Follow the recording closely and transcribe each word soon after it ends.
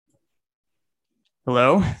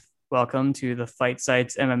Hello, welcome to the Fight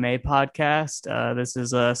Sites MMA podcast. This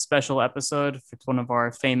is a special episode. It's one of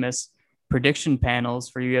our famous prediction panels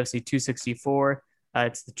for UFC 264.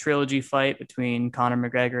 It's the trilogy fight between Conor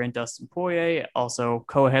McGregor and Dustin Poirier, also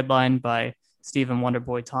co-headlined by Stephen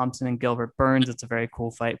Wonderboy Thompson and Gilbert Burns. It's a very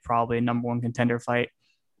cool fight, probably a number one contender fight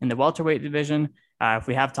in the welterweight division. If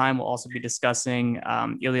we have time, we'll also be discussing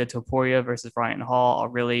Ilia Topuria versus Ryan Hall, a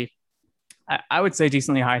really, I would say,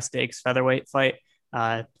 decently high stakes featherweight fight.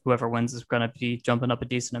 Whoever wins is going to be jumping up a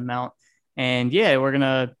decent amount. And yeah, we're going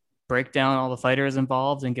to break down all the fighters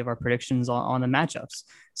involved and give our predictions on the matchups.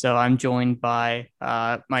 So I'm joined by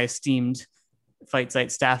my esteemed Fight Site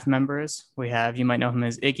staff members. We have, you might know him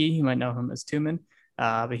as Iggy, you might know him as Tuman,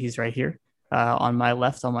 but he's right here on my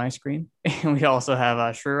left on my screen. And we also have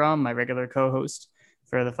Shriram, my regular co-host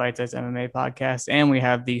for the Fight Sites MMA podcast. And we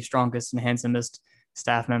have the strongest and handsomest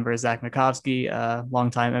staff member, Zach Makovsky, a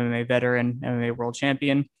longtime MMA veteran, MMA world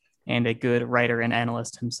champion, and a good writer and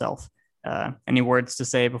analyst himself. Any words to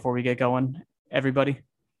say before we get going, everybody?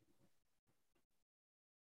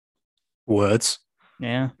 Words.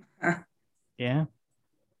 Yeah. Yeah.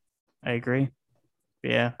 I agree.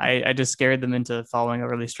 Yeah. I just scared them into following a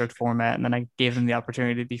really strict format, and then I gave them the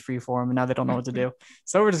opportunity to be free form, and now they don't know what to do.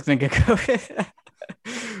 So we're just going to get going.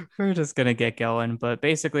 We're just going to get going. But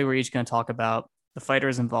basically, we're each going to talk about the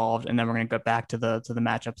fighters involved, and then we're going to go back to the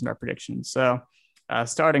matchups and our predictions. So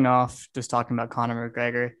starting off, just talking about Conor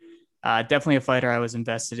McGregor, definitely a fighter I was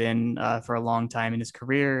invested in for a long time in his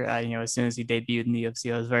career. As soon as he debuted in the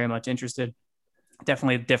UFC, I was very much interested.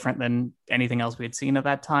 Definitely different than anything else we had seen at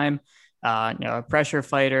that time. A pressure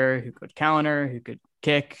fighter who could counter, who could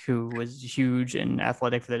kick, who was huge and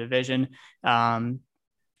athletic for the division.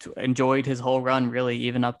 Enjoyed his whole run, really,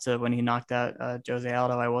 even up to when he knocked out Jose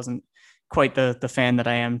Aldo. I wasn't quite the fan that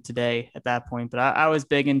I am today at that point, but I was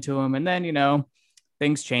big into him. And then,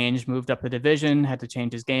 things changed, moved up the division, had to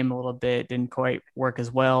change his game a little bit, didn't quite work as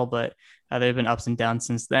well, but there have been ups and downs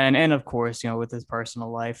since then. And of course, with his personal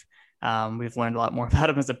life, we've learned a lot more about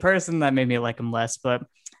him as a person that made me like him less. But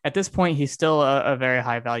at this point, he's still a very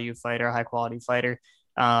high value fighter, high quality fighter.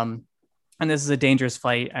 And this is a dangerous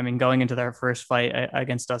fight. I mean, going into their first fight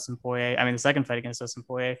against Dustin Poirier, the second fight against Dustin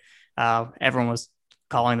Poirier, everyone was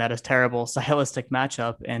calling that a terrible stylistic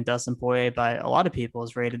matchup. And Dustin Poirier, by a lot of people,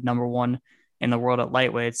 is rated number one in the world at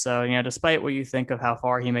lightweight. So, despite what you think of how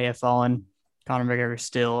far he may have fallen, Conor McGregor is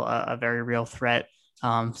still a very real threat,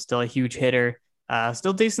 still a huge hitter,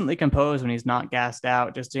 still decently composed when he's not gassed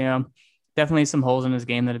out. Just, definitely some holes in his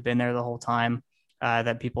game that have been there the whole time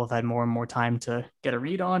that people have had more and more time to get a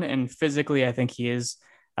read on. And physically, I think he is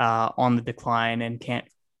on the decline and can't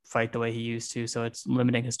fight the way he used to. So it's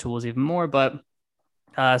limiting his tools even more. But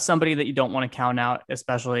somebody that you don't want to count out,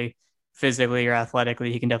 especially physically or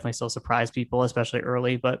athletically. He can definitely still surprise people, especially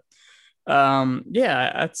early. But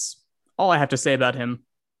that's all I have to say about him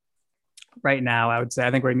right now. I would say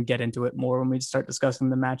I think we're going to get into it more when we start discussing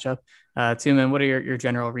the matchup. Tuman, what are your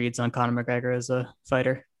general reads on Conor McGregor as a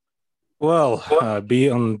fighter? Well,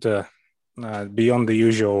 beyond the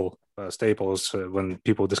usual staples when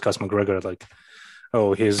people discuss McGregor, like,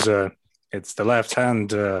 oh, it's the left hand,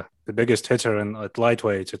 the biggest hitter at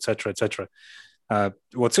lightweight, etc., etc.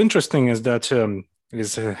 What's interesting is that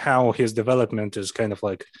is how his development is kind of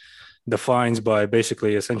like defined by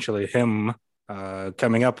basically essentially him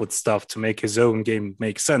coming up with stuff to make his own game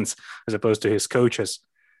make sense, as opposed to his coaches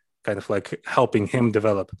kind of like helping him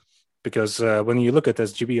develop. Because when you look at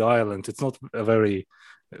SGB Ireland, it's not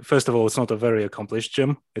first of all, it's not a very accomplished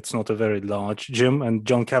gym. It's not a very large gym. And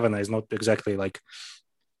John Kavanagh is not exactly like,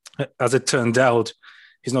 as it turned out,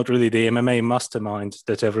 he's not really the MMA mastermind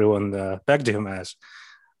that everyone pegged him as.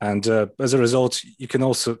 And as a result, you can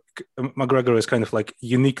also, McGregor is kind of like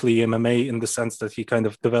uniquely MMA in the sense that he kind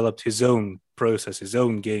of developed his own process, his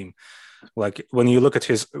own game. Like when you look at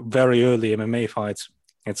his very early MMA fights,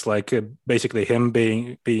 it's like basically him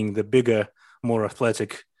being the bigger, more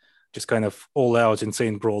athletic, just kind of all-out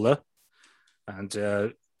insane brawler,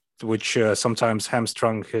 and which sometimes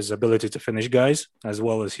hamstrung his ability to finish guys as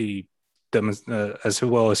well as he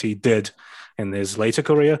did in his later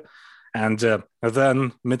career. And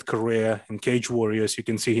then mid-career in Cage Warriors, you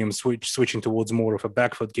can see him switching towards more of a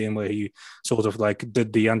back foot game where he sort of like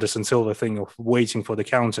did the Anderson Silva thing of waiting for the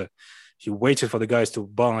counter. He waited for the guys to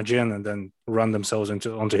barge in and then run themselves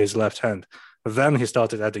onto his left hand. Then he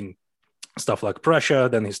started adding stuff like pressure.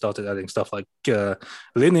 Then he started adding stuff like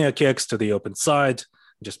linear kicks to the open side,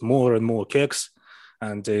 just more and more kicks.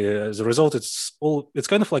 And as a result, it's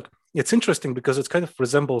kind of like, it's interesting because it kind of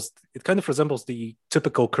resembles the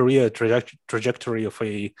typical career trajectory of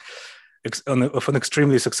a of an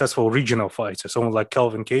extremely successful regional fighter, someone like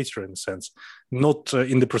Calvin Kattar in a sense, not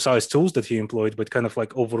in the precise tools that he employed, but kind of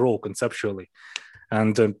like overall conceptually.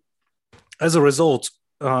 And as a result,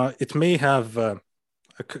 it may have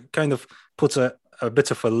kind of put a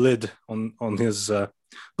bit of a lid on his,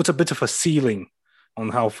 put a bit of a ceiling on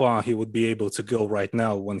how far he would be able to go right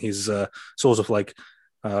now when he's sort of like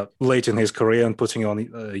late in his career and putting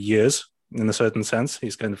on years in a certain sense.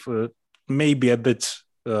 He's kind of maybe a bit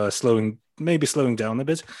slowing down a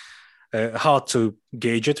bit. Hard to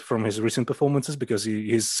gauge it from his recent performances because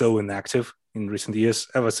he's so inactive in recent years.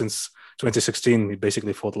 Ever since 2016, he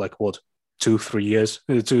basically fought like what,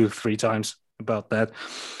 2-3 times, about that.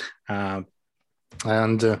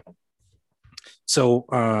 So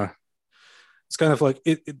it's kind of like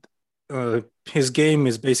his game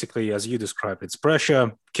is basically as you described. It's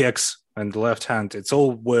pressure, kicks, and the left hand. It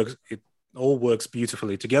all works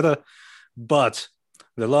beautifully together. But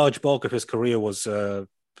the large bulk of his career was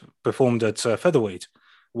performed at featherweight,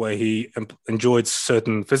 where he enjoyed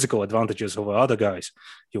certain physical advantages over other guys.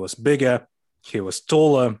 He was bigger, he was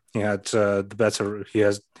taller, he had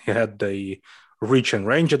he had the reach and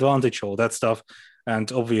range advantage, all that stuff,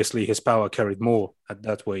 and obviously his power carried more at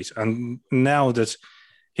that weight. And now that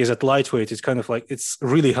he's at lightweight, it's kind of like it's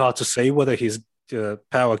really hard to say whether his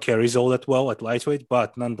power carries all that well at lightweight,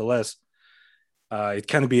 but nonetheless, it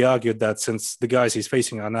can be argued that since the guys he's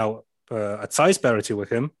facing are now at size parity with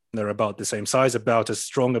him, they're about the same size, about as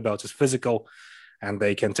strong, about as physical, and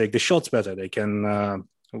they can take the shots better. They can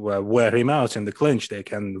wear him out in the clinch. They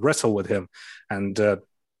can wrestle with him, and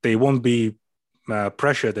they won't be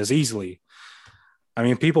pressured as easily. I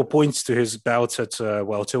mean, people point to his bouts at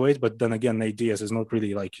welterweight, but then again, Nate Diaz is not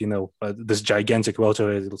really like, this gigantic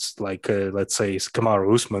welterweight. It's like, let's say,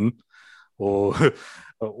 Kamaru Usman or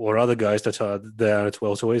or other guys that are there at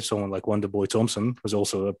welterweight. Someone like Wonderboy Thompson was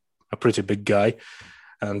also a pretty big guy.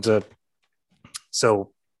 And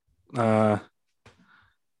so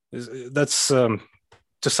that's to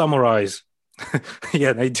summarize.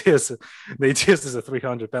 Yeah, Nate Diaz is a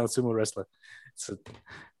 300-pound sumo wrestler.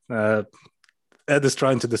 Ed is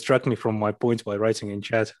trying to distract me from my point by writing in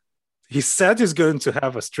chat. He said he's going to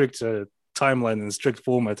have a strict timeline and strict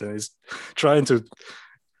format, and he's trying to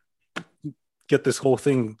get this whole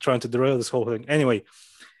thing, trying to derail this whole thing. Anyway,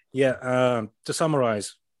 yeah, to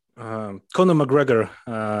summarize, Conor McGregor,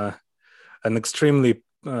 an extremely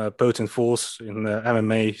potent force in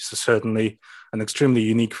MMA, so certainly an extremely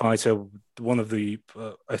unique fighter.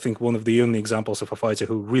 I think one of the only examples of a fighter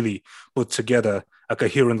who really put together a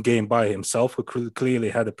coherent game by himself, who clearly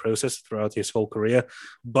had a process throughout his whole career.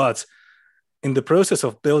 But in the process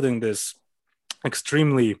of building this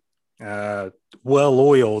extremely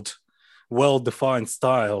well-oiled, well-defined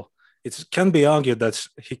style, it can be argued that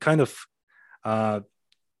he kind of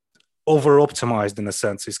over-optimized in a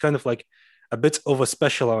sense. He's kind of like a bit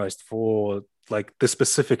over-specialized for like the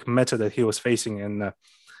specific meta that he was facing in,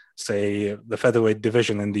 say, the featherweight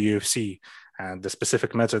division in the UFC, and the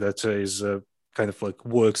specific meta that is kind of like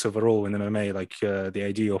works overall in MMA, like the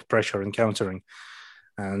idea of pressure and countering.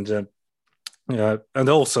 And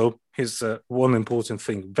also his one important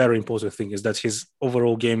thing, very important thing, is that his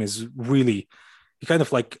overall game is really, he kind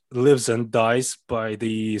of like lives and dies by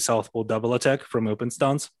the southpaw double attack from open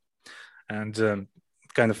stance. And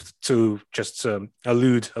kind of to just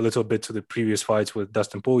allude a little bit to the previous fight with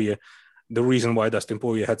Dustin Poirier, the reason why Dustin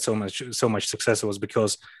Poirier had so much success was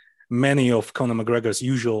because many of Conor McGregor's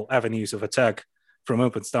usual avenues of attack from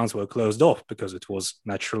open stance were closed off because it was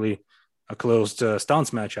naturally a closed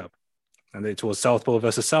stance matchup, and it was southpaw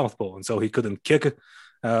versus southpaw, and so he couldn't kick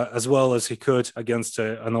as well as he could against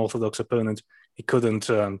an orthodox opponent. He couldn't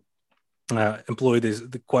employ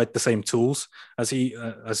quite the same tools as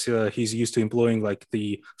he's used to employing, like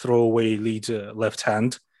the throwaway lead left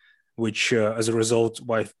hand, which as a result,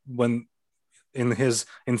 when in his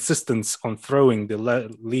insistence on throwing the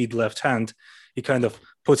lead left hand, he kind of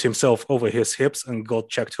put himself over his hips and got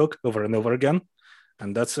checked hook over and over again.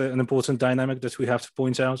 And that's an important dynamic that we have to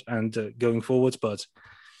point out and going forward. But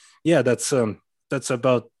yeah, that's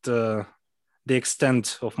about the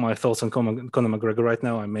extent of my thoughts on Conor McGregor right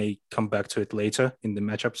now. I may come back to it later in the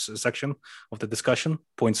matchups section of the discussion,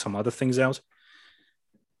 point some other things out.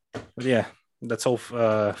 But yeah, that's all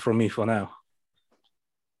from me for now.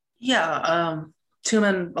 Yeah,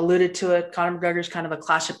 Tuman alluded to it. Conor McGregor is kind of a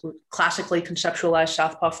classically conceptualized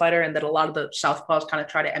southpaw fighter, and that a lot of the southpaws kind of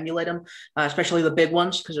try to emulate him, especially the big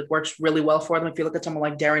ones, because it works really well for them. If you look at someone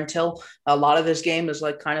like Darren Till, a lot of his game is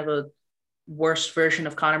like kind of a worst version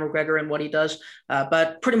of Conor McGregor and what he does.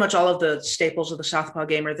 But pretty much all of the staples of the southpaw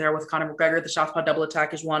game are there with Conor McGregor. The southpaw double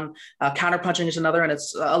attack is one, counterpunching is another, and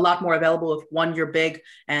it's a lot more available if one, you're big,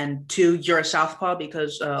 and two, you're a southpaw,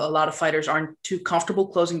 because a lot of fighters aren't too comfortable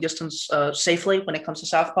closing distance safely when it comes to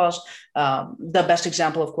southpaws. The best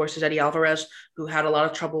example, of course, is Eddie Alvarez, who had a lot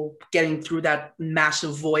of trouble getting through that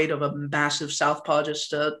massive void of a massive southpaw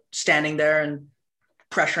just standing there and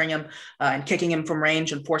pressuring him and kicking him from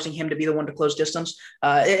range and forcing him to be the one to close distance.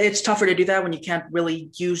 It's tougher to do that when you can't really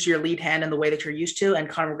use your lead hand in the way that you're used to, and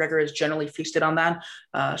Conor McGregor has generally feasted on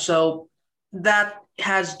that. So that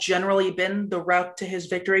has generally been the route to his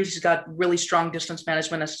victories. He's got really strong distance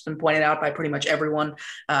management, as has been pointed out by pretty much everyone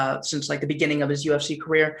since like the beginning of his UFC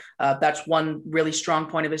career. That's one really strong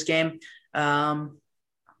point of his game.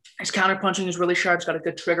 His counterpunching is really sharp. He's got a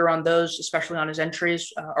good trigger on those, especially on his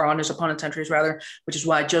entries, or on his opponent's entries, rather, which is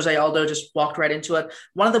why Jose Aldo just walked right into it.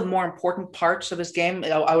 One of the more important parts of his game,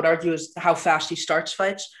 I would argue, is how fast he starts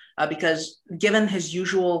fights, because given his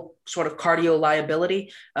usual sort of cardio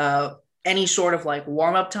liability, any sort of like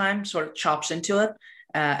warm-up time sort of chops into it.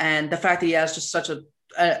 And the fact that he has just such a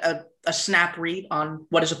snap read on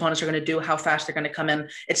what his opponents are going to do, how fast they're going to come in.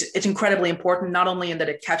 It's incredibly important, not only in that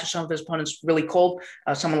it catches some of his opponents really cold.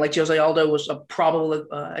 Someone like Jose Aldo was a probable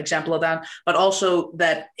example of that, but also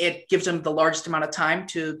that it gives him the largest amount of time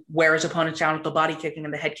to wear his opponents down with the body kicking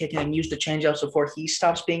and the head kicking and use the changeups before he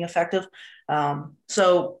stops being effective.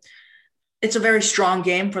 So it's a very strong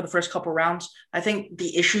game for the first couple of rounds. I think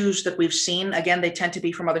the issues that we've seen, again, they tend to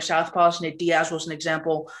be from other southpaws. Nate Diaz was an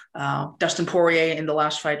example. Dustin Poirier in the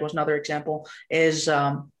last fight was another example, is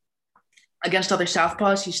against other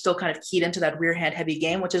southpaws, he's still kind of keyed into that rear hand heavy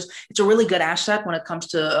game, it's a really good asset when it comes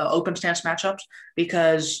to open stance matchups,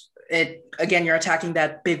 because you're attacking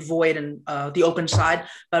that big void and the open side.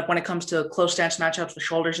 But when it comes to close stance matchups, the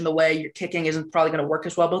shoulders in the way, your kicking isn't probably going to work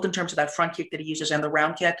as well, both in terms of that front kick that he uses and the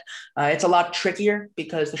round kick. It's a lot trickier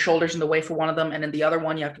because the shoulder's in the way for one of them, and in the other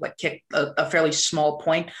one, you have to like kick a fairly small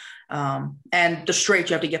point. And the straight,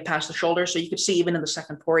 you have to get past the shoulder. So you could see even in the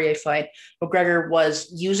second Poirier fight, McGregor was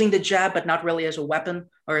using the jab, but not really as a weapon,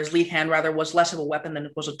 or his lead hand rather was less of a weapon than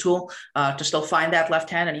it was a tool to still find that left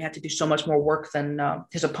hand. And he had to do so much more work than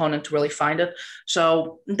his opponent to really find it.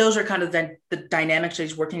 So those are kind of the dynamics that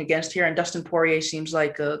he's working against here. And Dustin Poirier seems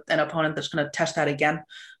like an opponent that's going to test that again.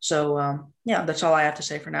 So yeah, that's all I have to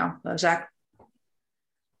say for now. Zach?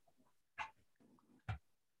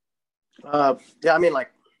 Yeah, I mean,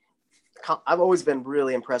 like, I've always been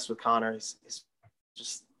really impressed with Conor. He's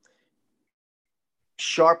just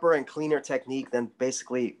sharper and cleaner technique than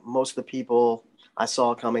basically most of the people I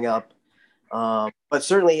saw coming up. But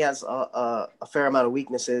certainly he has a fair amount of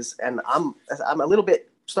weaknesses, and I'm a little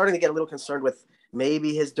bit starting to get a little concerned with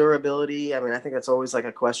maybe his durability. I mean, I think that's always like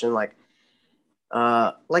a question. Like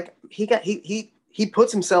he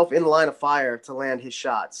puts himself in the line of fire to land his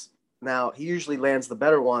shots. Now he usually lands the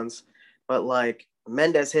better ones, but like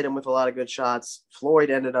Mendes hit him with a lot of good shots.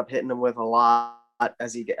 Floyd ended up hitting him with a lot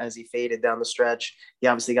as he faded down the stretch. He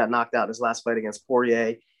obviously got knocked out in his last fight against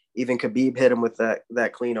Poirier. Even Khabib hit him with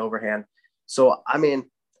that clean overhand. So I mean,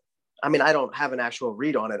 I don't have an actual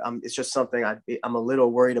read on it. It's just something I'm a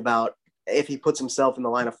little worried about if he puts himself in the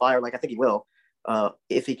line of fire. Like I think he will.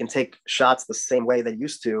 If he can take shots the same way they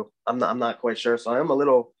used to, I'm not quite sure. So I'm a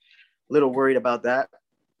little worried about that.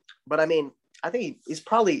 But I mean, I think he's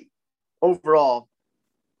probably overall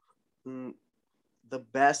the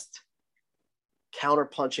best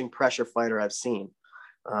counter-punching pressure fighter I've seen.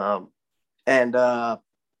 I don't know.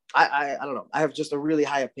 I have just a really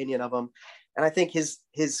high opinion of him. And I think his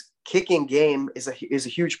kicking game is a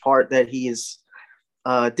huge part that he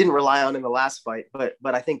didn't rely on in the last fight, but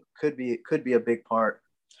I think could be a big part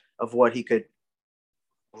of what he could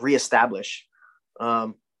reestablish.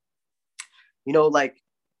 Like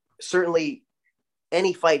certainly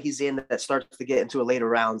any fight he's in that starts to get into a later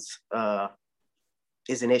rounds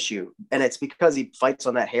is an issue. And it's because he fights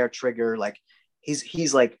on that hair trigger. Like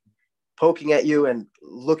he's like poking at you and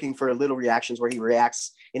looking for little reactions where he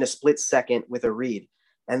reacts in a split second with a read.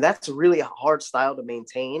 And that's really a hard style to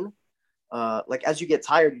maintain. Like as you get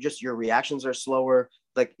tired, your reactions are slower,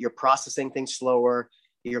 like you're processing things slower,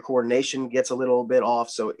 your coordination gets a little bit off.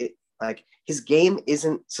 So his game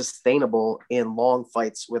isn't sustainable in long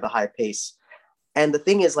fights with a high pace. And the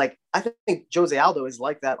thing is, like, I think Jose Aldo is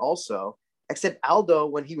like that also, except Aldo,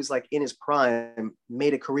 when he was like in his prime,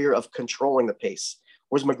 made a career of controlling the pace.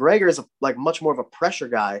 Whereas McGregor is like much more of a pressure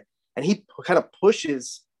guy, and he kind of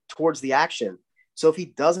pushes towards the action. So if he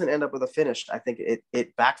doesn't end up with a finish, I think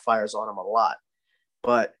it backfires on him a lot.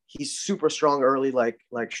 But he's super strong early, like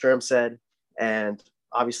Sherm said, and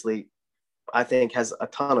obviously I think has a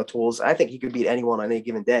ton of tools. I think he could beat anyone on any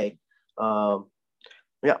given day.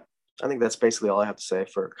 Yeah, I think that's basically all I have to say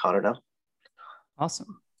for Conor now.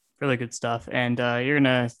 Awesome. Really good stuff. And you're going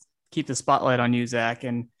to keep the spotlight on you, Zach.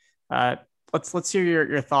 And let's hear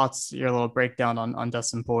your thoughts, your little breakdown on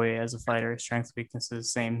Dustin Poirier as a fighter, strengths,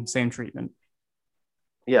 weaknesses, same treatment.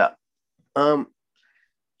 Yeah.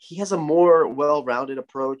 He has a more well-rounded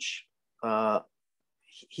approach.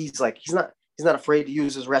 He's not afraid to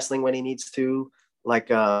use his wrestling when he needs to. Like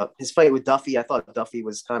his fight with Duffy, I thought Duffy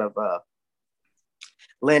was kind of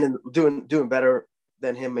doing better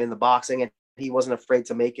than him in the boxing, and he wasn't afraid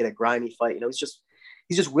to make it a grimy fight. You know, he's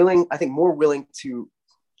just willing, I think, more willing to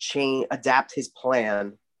adapt his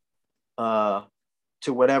plan to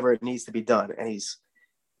whatever it needs to be done. And he's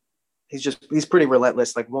pretty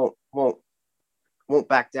relentless, like won't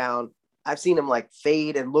back down. I've seen him like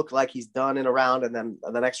fade and look like he's done in a round, and then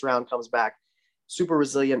the next round comes back. Super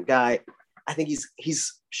resilient guy. I think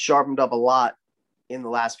he's sharpened up a lot in the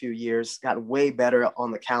last few years, gotten way better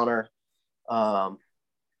on the counter.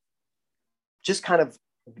 Just kind of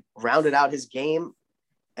rounded out his game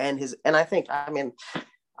and I think, I mean,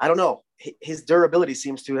 I don't know, his durability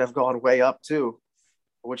seems to have gone way up too,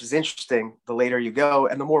 which is interesting the later you go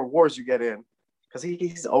and the more wars you get in, because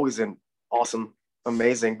he's always in awesome,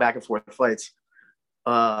 amazing back and forth fights.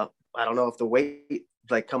 I don't know if the weight,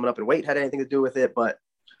 like coming up in weight, had anything to do with it, but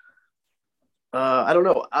I don't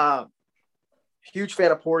know. Huge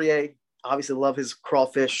fan of Poirier. Obviously love his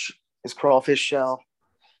crawfish shell.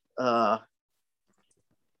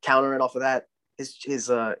 Countering off of that, his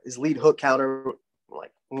lead hook counter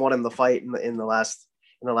like won him the fight in the last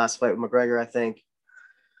fight with McGregor, I think.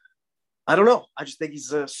 I don't know. I just think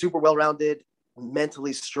he's a super well-rounded,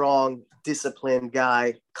 mentally strong, disciplined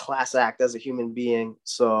guy, class act as a human being.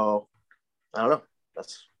 So I don't know.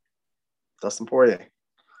 That's Dustin Poirier.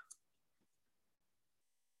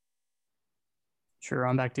 Sure,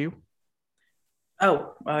 on back to you.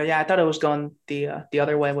 Oh, yeah, I thought it was going the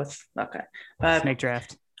other way with, okay. Snake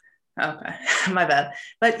draft. Okay, my bad.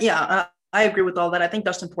 But yeah, I agree with all that. I think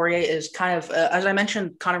Dustin Poirier is kind of, as I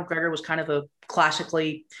mentioned, Conor McGregor was kind of a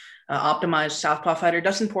classically optimized southpaw fighter.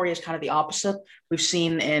 Dustin Poirier is kind of the opposite. We've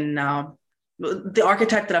seen in the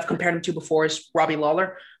archetype that I've compared him to before is Robbie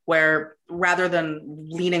Lawler, where rather than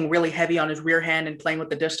leaning really heavy on his rear hand and playing with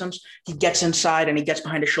the distance, he gets inside and he gets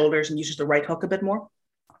behind his shoulders and uses the right hook a bit more.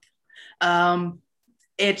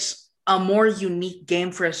 It's a more unique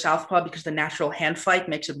game for a southpaw because the natural hand fight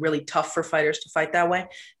makes it really tough for fighters to fight that way.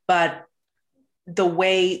 But the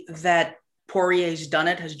way that Poirier's done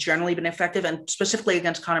it has generally been effective, and specifically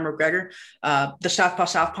against Conor McGregor, the southpaw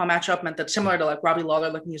matchup meant that, similar to like Robbie Lawler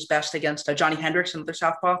looking his best against Johnny Hendricks, another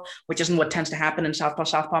southpaw, which isn't what tends to happen in southpaw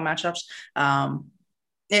matchups.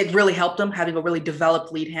 It really helped him having a really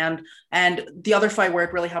developed lead hand. And the other fight where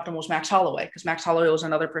it really helped him was Max Holloway, because Max Holloway was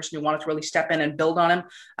another person who wanted to really step in and build on him.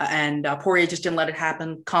 And Poirier just didn't let it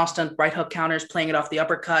happen. Constant right hook counters, playing it off the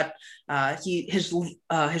uppercut. His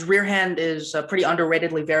rear hand is pretty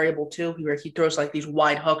underratedly variable too. He throws like these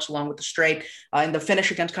wide hooks along with the straight. In the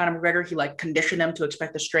finish against Conor McGregor, he like conditioned him to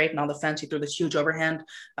expect the straight, and on the fence he threw this huge overhand.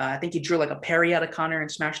 I think he drew like a parry out of Conor and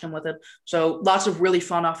smashed him with it. So lots of really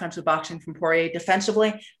fun offensive boxing from Poirier.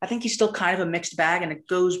 Defensively, I think he's still kind of a mixed bag, and it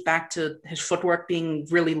goes back to his footwork being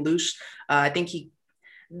really loose. I think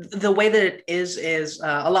the way that it is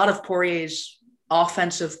a lot of Poirier's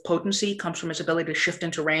offensive potency comes from his ability to shift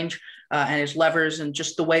into range and his levers, and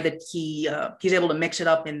just the way that he's able to mix it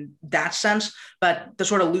up in that sense. But the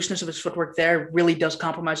sort of looseness of his footwork there really does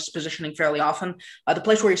compromise his positioning fairly often. The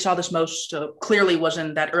place where he saw this most clearly was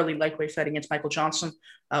in that early lightweight fight against Michael Johnson,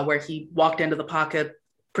 where he walked into the pocket,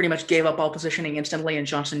 pretty much gave up all positioning instantly, and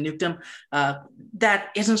Johnson nuked him. That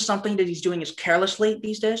isn't something that he's doing as carelessly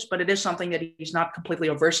these days, but it is something that he's not completely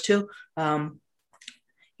averse to.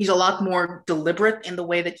 He's a lot more deliberate in the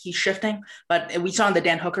way that he's shifting, but we saw in the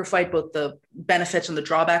Dan Hooker fight both the benefits and the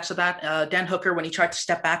drawbacks of that. Dan Hooker, when he tried to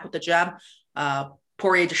step back with the jab,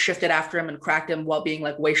 Poirier just shifted after him and cracked him while being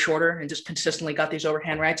like way shorter and just consistently got these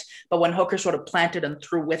overhand rights. But when Hooker sort of planted and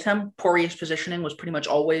threw with him, Poirier's positioning was pretty much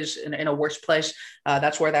always in a worse place.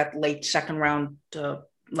 That's where that late second round,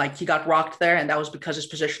 like he got rocked there, and that was because his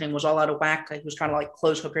positioning was all out of whack. Like he was trying to like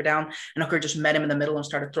close Hooker down, and Hooker just met him in the middle and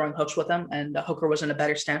started throwing hooks with him, and Hooker was in a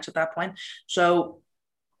better stance at that point. So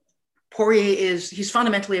Poirier he's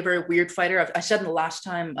fundamentally a very weird fighter. I said in the last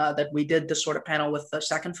time that we did this sort of panel with the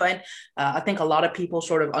second fight, I think a lot of people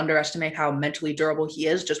sort of underestimate how mentally durable he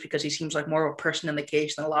is, just because he seems like more of a person in the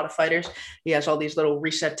cage than a lot of fighters. He has all these little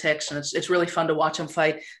reset ticks, and it's really fun to watch him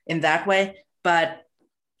fight in that way. But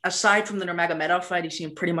aside from the Nurmagomedov fight, he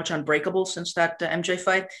seemed pretty much unbreakable since that MJ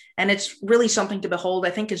fight, and it's really something to behold. I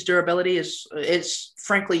think his durability is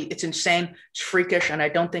frankly, it's insane, it's freakish, and I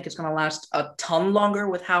don't think it's going to last a ton longer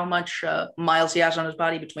with how much miles he has on his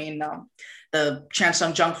body between the Chan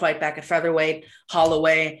Sung Jung fight back at featherweight,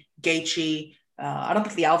 Holloway, Gaethje. I don't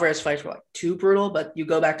think the Alvarez fights were like too brutal, but you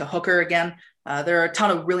go back to Hooker again. There are a ton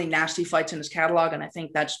of really nasty fights in his catalog, and I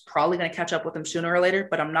think that's probably going to catch up with him sooner or later,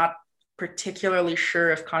 but I'm not particularly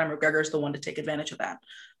sure if Conor McGregor is the one to take advantage of that.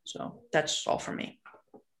 So that's all for me.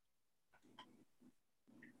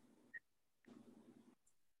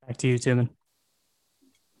 Back to you, Timon.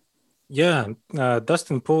 Yeah,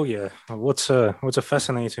 Dustin Poirier. What's a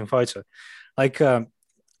fascinating fighter. Like all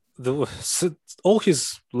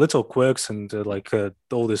his little quirks and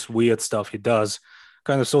all this weird stuff he does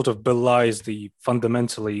kind of sort of belies the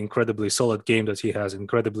fundamentally incredibly solid game that he has,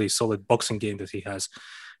 incredibly solid boxing game that he has.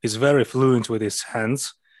 He's very fluent with his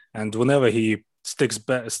hands, and whenever he sticks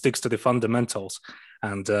to the fundamentals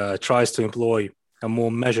and tries to employ a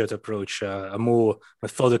more measured approach, a more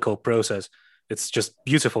methodical process, it's just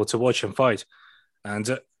beautiful to watch him fight.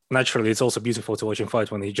 And naturally, it's also beautiful to watch him fight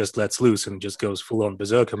when he just lets loose and just goes full-on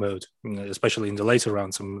berserker mode, especially in the later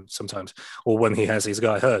rounds sometimes, or when he has his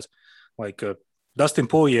guy hurt. Like Dustin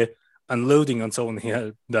Poirier unloading on someone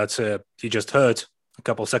that he just hurt a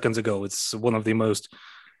couple seconds ago. It's one of the most,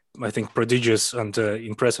 I think, prodigious and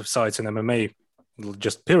impressive sights in MMA,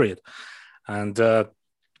 just period. And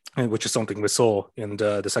which is something we saw in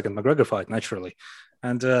the second McGregor fight, naturally.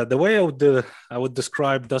 And the way I would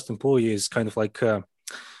describe Dustin Poirier is kind of like,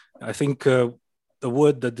 I think the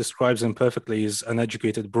word that describes him perfectly is an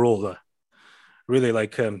educated brawler. Really,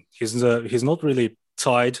 like he's not really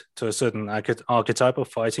tied to a certain archetype of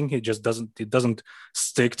fighting. He doesn't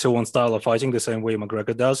stick to one style of fighting the same way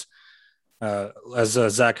McGregor does. As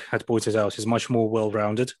Zach had pointed out, he's much more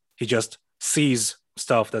well-rounded. He just sees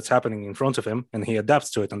stuff that's happening in front of him and he adapts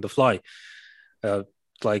to it on the fly.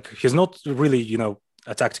 Like he's not really,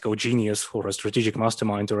 a tactical genius or a strategic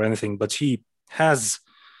mastermind or anything, but he has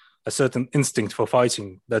a certain instinct for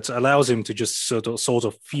fighting that allows him to just sort of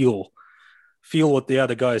feel what the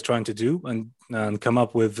other guy is trying to do and come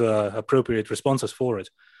up with appropriate responses for it.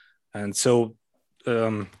 And so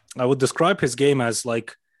I would describe his game as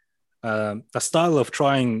like a style of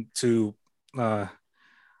trying to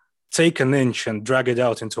take an inch and drag it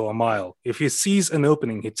out into a mile. If he sees an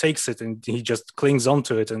opening, he takes it and he just clings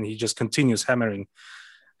onto it and he just continues hammering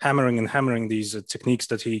these techniques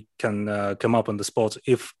that he can come up on the spot,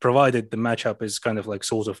 if provided the matchup is kind of like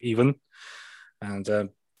sort of even. And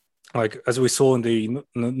like as we saw in the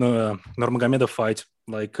Nurmagomedov fight,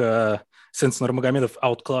 like since Nurmagomedov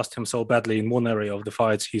outclassed him so badly in one area of the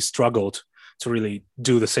fight, he struggled to really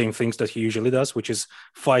do the same things that he usually does, which is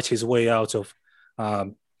fight his way out of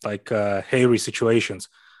hairy situations.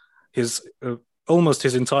 His almost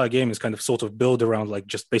his entire game is kind of sort of built around like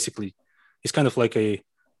just basically he's kind of like a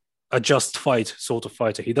just fight sort of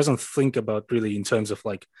fighter. He doesn't think about really in terms of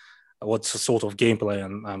like what sort of gameplay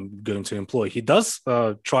I'm going to employ. He does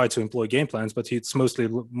try to employ game plans, but it's mostly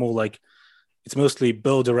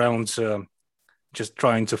built around just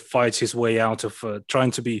trying to fight his way out of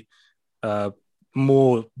trying to be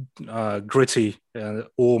more gritty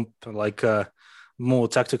or like more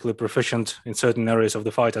tactically proficient in certain areas of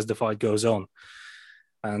the fight as the fight goes on.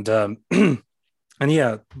 And and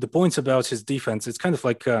yeah, the points about his defense, it's kind of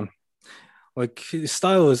like his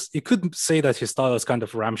style is, you could say that his style is kind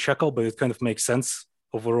of ramshackle, but it kind of makes sense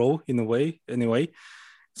overall in a way. Anyway,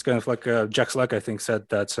 it's kind of like Jack Slack, I think, said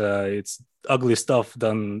that it's ugly stuff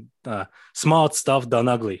done, smart stuff done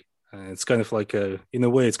ugly. It's kind of like, in a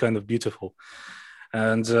way, it's kind of beautiful.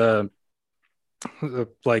 And hang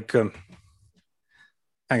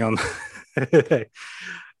on.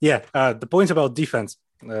 Yeah, the point about defense,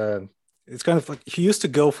 it's kind of like he used to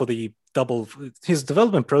go for the double. His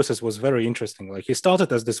development process was very interesting. Like he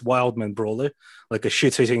started as this wildman brawler, like a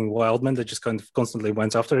shit-hitting wildman that just kind of constantly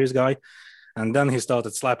went after his guy. And then he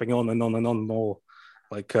started slapping on and on and on more,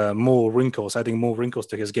 like more wrinkles, adding more wrinkles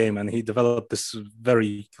to his game. And he developed this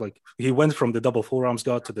very, like, he went from the double forearms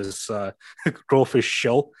guard to this crawfish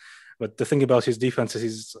shell. But the thing about his defense is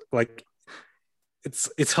he's like,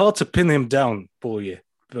 it's hard to pin him down, Poirier.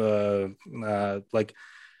 Like,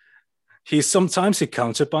 sometimes he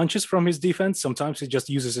counter punches from his defense. Sometimes he just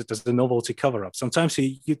uses it as the novelty cover up. Sometimes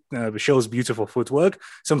he shows beautiful footwork.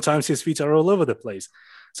 Sometimes his feet are all over the place.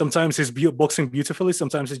 Sometimes he's boxing beautifully.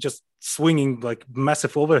 Sometimes he's just swinging like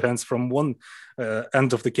massive overhands from one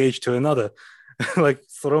end of the cage to another, like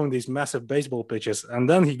throwing these massive baseball pitches. And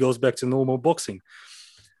then he goes back to normal boxing.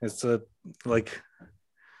 It's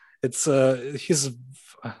his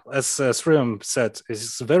as Sriram said,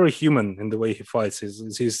 is very human in the way he fights.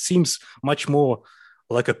 He seems much more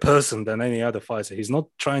like a person than any other fighter. He's not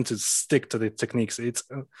trying to stick to the techniques.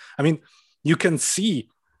 I mean, you can see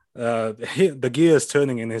the gears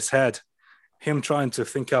turning in his head, him trying to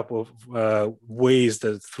think up of ways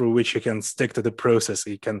through which he can stick to the process.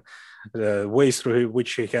 He can ways through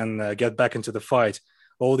which he can get back into the fight.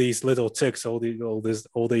 All these little ticks, all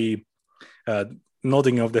the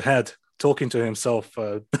nodding of the head, talking to himself,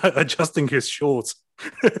 adjusting his shorts,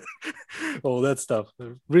 all that stuff.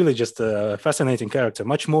 Really just a fascinating character,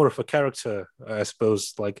 much more of a character, I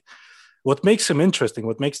suppose. Like, what makes him interesting,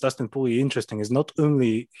 what makes Dustin Poirier interesting is not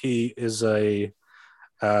only he is a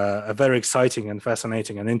very exciting and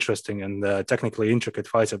fascinating and interesting and technically intricate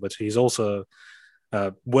fighter, but he's also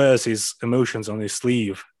wears his emotions on his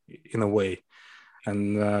sleeve in a way.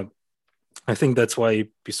 And I think that's why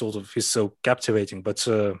he's so captivating. But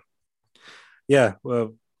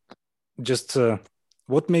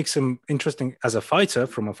what makes him interesting as a fighter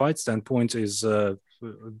from a fight standpoint is, to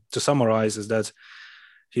summarize, is that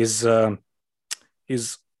he's once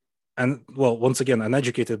again, an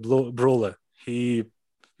educated brawler.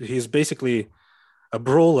 He's basically a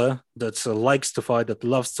brawler that likes to fight, that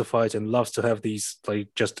loves to fight, and loves to have these like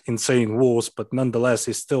just insane wars. But nonetheless,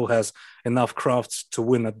 he still has enough crafts to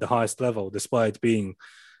win at the highest level, despite being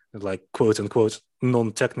like quote unquote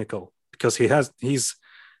non-technical, because he's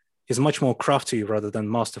much more crafty rather than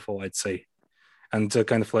masterful, I'd say. And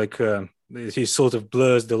kind of like he sort of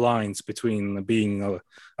blurs the lines between being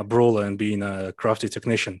a brawler and being a crafty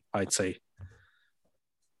technician, I'd say.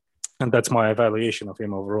 And that's my evaluation of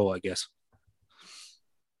him overall, I guess.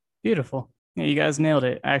 Beautiful. Yeah, you guys nailed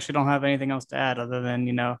it. I actually don't have anything else to add other than,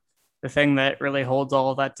 the thing that really holds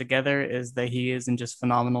all of that together is that he is in just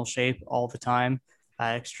phenomenal shape all the time,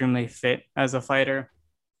 extremely fit as a fighter.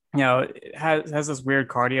 Has this weird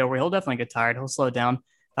cardio where he'll definitely get tired. He'll slow down.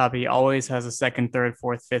 But he always has a second, third,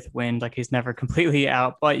 fourth, fifth wind. Like, he's never completely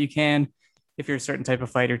out, but you can, if you're a certain type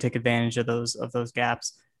of fighter, take advantage of those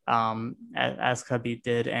gaps, as Khabib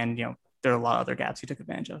did. And, there are a lot of other gaps he took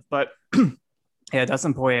advantage of. But yeah,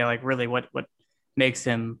 Dustin Poirier, like, really what makes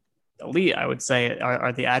him elite, I would say,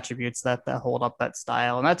 are the attributes that hold up that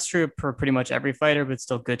style. And that's true for pretty much every fighter, but it's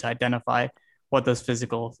still good to identify what those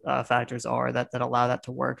physical factors are that allow that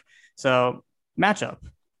to work. So matchup,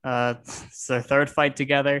 it's their third fight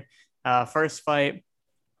together. First fight,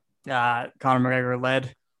 Conor McGregor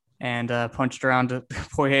led and punched around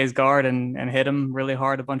Poirier's guard and hit him really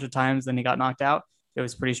hard a bunch of times. Then he got knocked out. It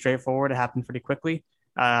was pretty straightforward. It happened pretty quickly.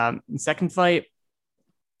 Second fight,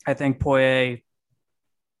 I think Poirier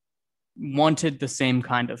wanted the same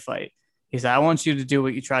kind of fight. He said, I want you to do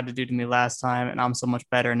what you tried to do to me last time, and I'm so much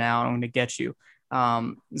better now. I'm going to get you.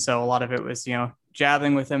 So a lot of it was,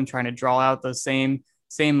 jabbing with him, trying to draw out those same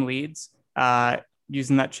leads,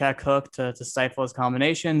 using that check hook to stifle his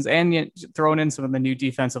combinations, and throwing in some of the new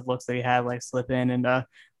defensive looks that he had, like slip in and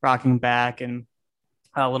rocking back, and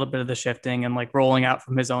a little bit of the shifting and like rolling out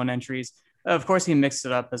from his own entries. Of course, he mixed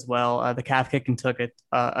it up as well. The calf kick and took it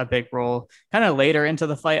a big role kind of later into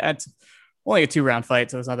the fight. It's only a 2-round fight,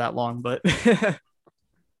 so it's not that long, but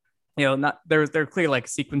there are clear like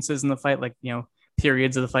sequences in the fight, like,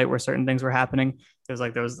 periods of the fight where certain things were happening.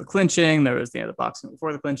 There was the clinching, there was the boxing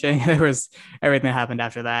before the clinching, there was everything that happened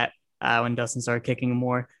after that when Dustin started kicking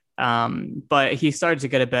more. But he started to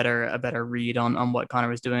get a better read on what Conor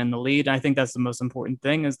was doing in the lead. And I think that's the most important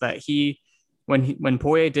thing, is that when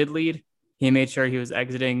Poirier did lead, he made sure he was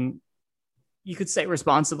exiting, you could say,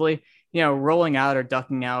 responsibly. Rolling out or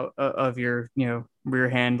ducking out of your, rear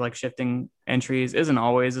hand, like shifting entries, isn't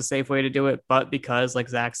always a safe way to do it. But because, like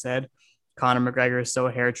Zach said, Conor McGregor is so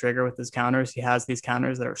hair trigger with his counters, he has these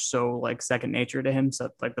counters that are so like second nature to him. So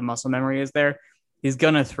like the muscle memory is there. He's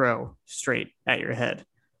going to throw straight at your head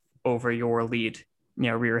over your lead,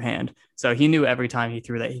 rear hand. So he knew every time he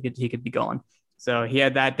threw that he could be gone. So he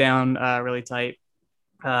had that down really tight.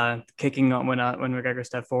 Kicking on when McGregor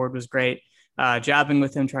stepped forward was great. Jabbing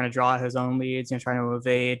with him, trying to draw out his own leads, trying to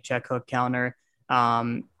evade, check hook, counter,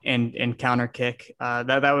 and counter kick.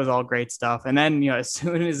 That was all great stuff. And then, as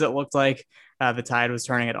soon as it looked like the tide was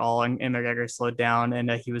turning at all, and McGregor slowed down,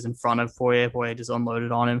 and he was in front of Poirier just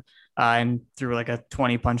unloaded on him and threw like a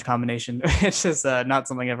 20 punch combination. It's just not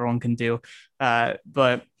something everyone can do.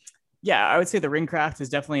 But yeah, I would say the ring craft is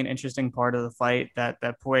definitely an interesting part of the fight,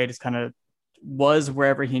 that Poirier just kind of was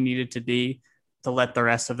wherever he needed to be to let the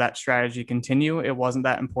rest of that strategy continue. It wasn't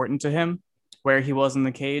that important to him where he was in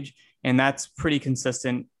the cage. And that's pretty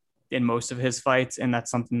consistent in most of his fights. And that's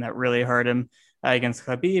something that really hurt him against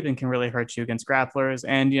Khabib and can really hurt you against grapplers.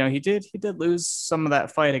 And, he did lose some of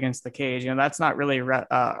that fight against the cage. That's not really a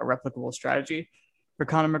replicable strategy for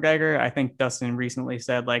Conor McGregor. I think Dustin recently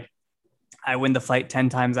said, like, I win the fight 10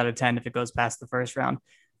 times out of 10 if it goes past the first round.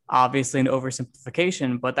 Obviously an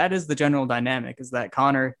oversimplification, but that is the general dynamic, is that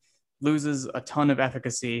Conor loses a ton of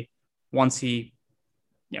efficacy once he,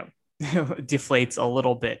 deflates a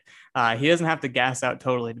little bit. He doesn't have to gas out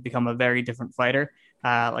totally to become a very different fighter.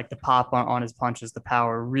 Like the pop on his punches, the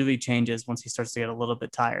power really changes once he starts to get a little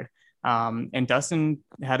bit tired. And Dustin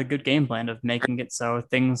had a good game plan of making it so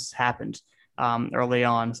things happened early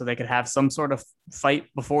on, so they could have some sort of fight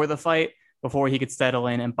before the fight, before he could settle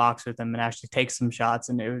in and box with them and actually take some shots.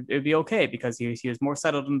 And it would be okay because he was more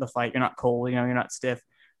settled in the fight. You're not cold, you're not stiff.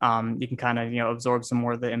 You can kind of, absorb some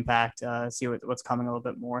more of the impact, see what's coming a little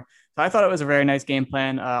bit more. So I thought it was a very nice game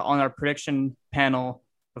plan. On our prediction panel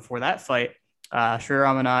before that fight,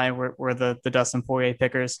 Shriram and I were the Dustin Poirier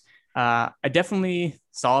pickers. I definitely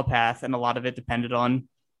saw a path, and a lot of it depended on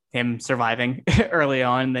him surviving early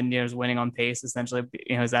on, and then was winning on pace, essentially,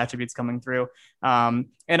 his attributes coming through. And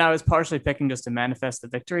I was partially picking just to manifest the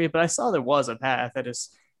victory, but I saw there was a path. That is,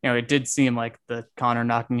 it did seem like the Conor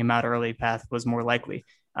knocking him out early path was more likely.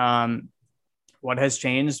 What has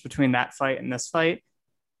changed between that fight and this fight?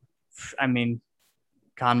 I mean,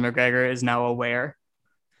 Conor McGregor is now aware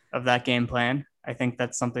of that game plan. I think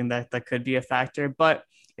that's something that could be a factor, but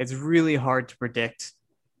it's really hard to predict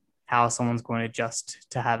how someone's going to adjust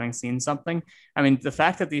to having seen something. I mean, the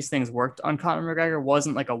fact that these things worked on Conor McGregor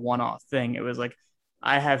wasn't like a one-off thing. It was like,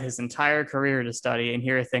 I have his entire career to study, and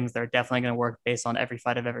here are things that are definitely going to work based on every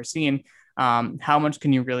fight I've ever seen. How much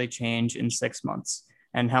can you really change in 6 months?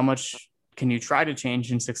 And how much can you try to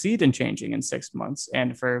change and succeed in changing in 6 months?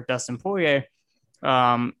 And for Dustin Poirier,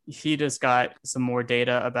 he just got some more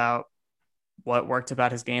data about what worked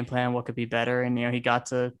about his game plan, what could be better. And, he got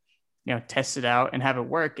to, test it out and have it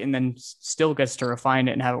work, and then still gets to refine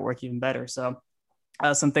it and have it work even better. So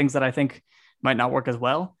some things that I think might not work as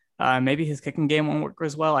well. Maybe his kicking game won't work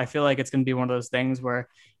as well. I feel like it's going to be one of those things where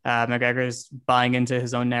McGregor is buying into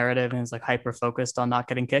his own narrative and is like hyper focused on not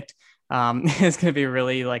getting kicked. It's going to be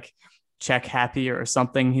really like check happy or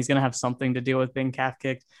something. He's going to have something to deal with being calf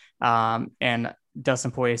kicked. And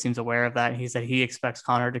Dustin Poirier seems aware of that. He said he expects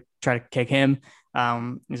Conor to try to kick him.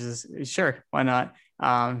 He's just, sure, why not?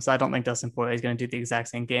 So I don't think Dustin Poirier is going to do the exact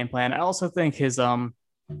same game plan. I also think the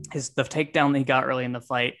takedown that he got early in the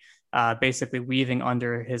fight, basically weaving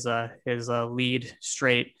under his lead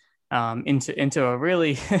straight into a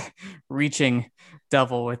really reaching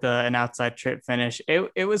double with an outside trip finish.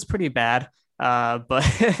 It was pretty bad, but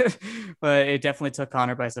but it definitely took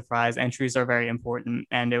Conor by surprise. Entries are very important,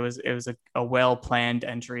 and it was a well planned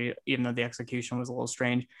entry, even though the execution was a little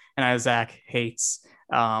strange. And Zach hates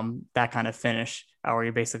that kind of finish, where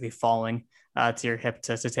you're basically falling to your hip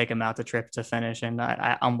to take him out the trip to finish. And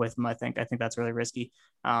I'm with him. I think that's really risky.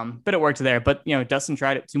 But it worked there. But, Dustin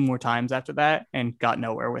tried it 2 more times after that and got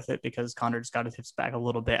nowhere with it because Conor just got his hips back a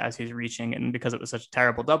little bit as he's reaching. And because it was such a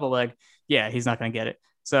terrible double leg, yeah, he's not going to get it.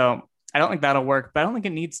 So I don't think that'll work, but I don't think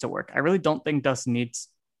it needs to work. I really don't think Dustin needs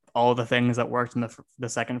all the things that worked in the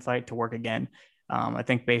second fight to work again. I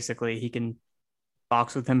think basically he can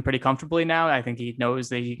box with him pretty comfortably now. I think he knows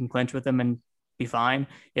that he can clinch with him and be fine,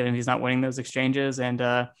 even if he's not winning those exchanges. And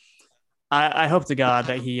I hope to God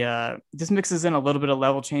that he just mixes in a little bit of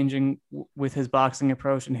level changing with his boxing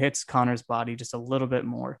approach and hits Conor's body just a little bit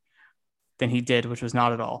more than he did, which was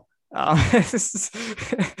not at all. I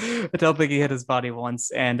don't think he hit his body once.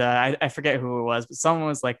 And I forget who it was, but someone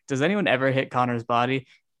was like, does anyone ever hit Conor's body?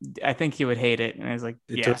 I think he would hate it. And I was like,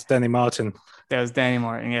 it was Danny Martin. That was Danny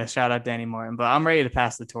Martin. Yeah, shout out Danny Martin. But I'm ready to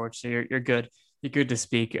pass the torch. So you're good. You're good to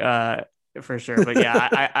speak for sure. But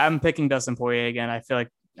yeah, I'm picking Dustin Poirier again. I feel like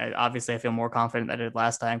obviously I feel more confident than I did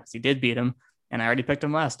last time because he did beat him, and I already picked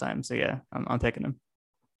him last time. So yeah, I'm picking him.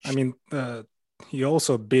 I mean, he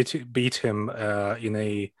also beat him in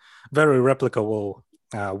a very replicable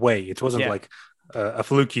way. It wasn't like a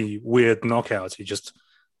fluky, weird knockout. He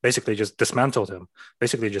basically just dismantled him,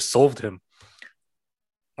 basically just solved him.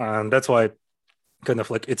 And that's why kind of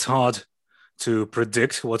like it's hard to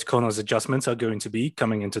predict what Conor's adjustments are going to be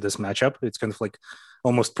coming into this matchup. It's kind of like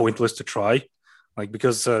almost pointless to try, like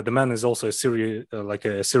because the man is also a serial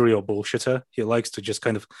bullshitter. He likes to just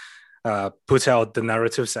kind of put out the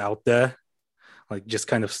narratives out there, like just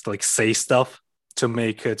kind of like say stuff to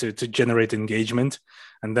make to generate engagement,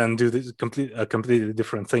 and then do this completely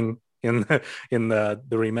different thing in the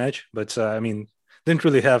rematch. But I mean, didn't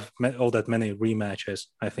really have all that many rematches,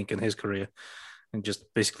 I think, in his career, and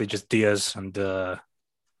just basically just Diaz and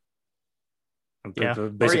Yeah,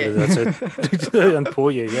 basically that's it. And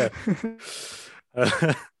Poirier, yeah.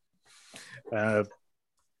 Uh,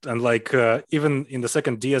 and like even in the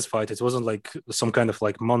second Diaz fight, it wasn't like some kind of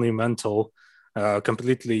like monumental,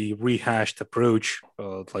 completely rehashed approach.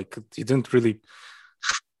 Like he didn't really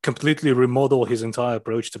completely remodel his entire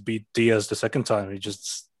approach to beat Diaz the second time. He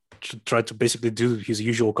just tried to basically do his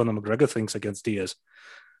usual Conor McGregor things against Diaz,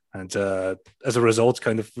 and as a result,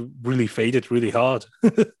 kind of really faded really hard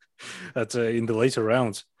in the later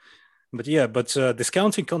rounds. But yeah,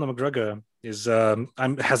 discounting Conor McGregor is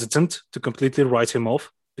I'm hesitant to completely write him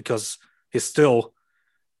off because he's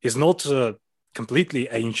not completely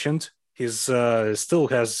ancient. He's still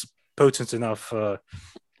has potent enough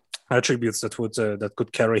attributes that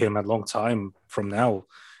could carry him a long time from now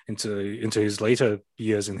into his later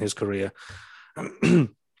years in his career.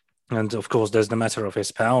 And of course, there's the matter of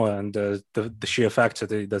his power and the sheer fact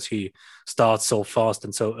that he starts so fast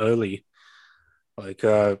and so early. Like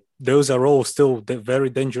those are all still very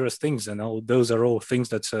dangerous things, and those are all things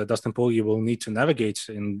that Dustin Poirier will need to navigate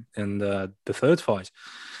in the third fight.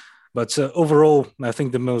 But overall, I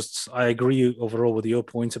think I agree overall with your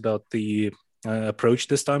point about the approach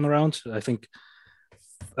this time around. I think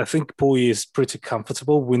Poirier is pretty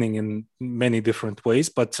comfortable winning in many different ways,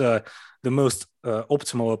 but the most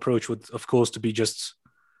optimal approach would, of course, to be just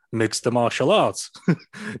mix the martial arts,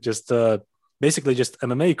 just basically just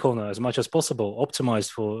MMA corner as much as possible,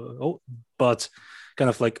 optimized but kind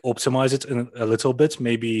of like optimize it a little bit,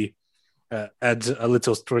 maybe add a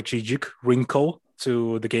little strategic wrinkle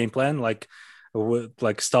to the game plan, like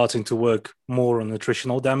starting to work more on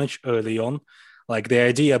nutritional damage early on. Like the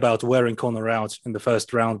idea about wearing Conor out in the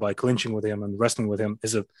first round by clinching with him and wrestling with him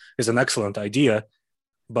is an excellent idea,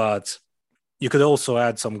 but you could also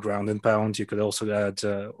add some ground and pound. You could also add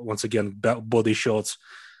once again body shots.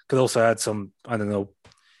 Could also add some, I don't know,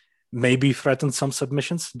 maybe threaten some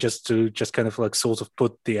submissions just kind of like sort of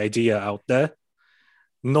put the idea out there.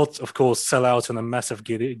 Not, of course, sell out on a massive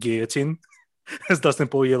guillotine, as Dustin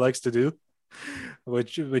Poirier likes to do.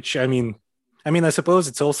 Which I mean, I suppose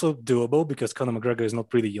it's also doable because Conor McGregor is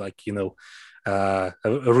not really like, a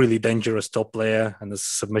really dangerous top player and a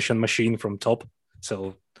submission machine from top.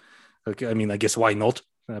 So, I mean, I guess why not?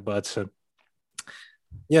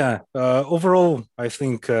 Overall, I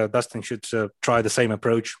think Dustin should try the same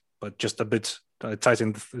approach, but just a bit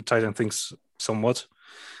tighten things somewhat.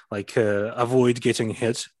 Like avoid getting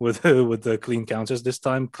hit with the clean counters this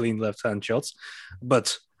time, clean left hand shots.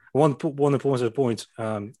 But one important point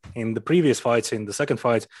in the previous fight, in the second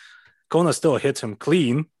fight, Conor still hit him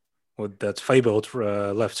clean with that fabled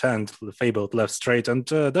left hand, the fabled left straight, and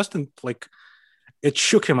Dustin, like, it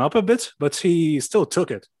shook him up a bit, but he still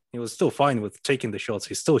took it. He was still fine with taking the shots.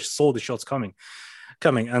 He still saw the shots coming,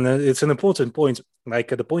 and it's an important point. Like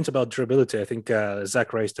the point about durability, I think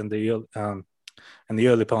Zach raised in the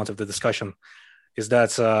early part of the discussion, is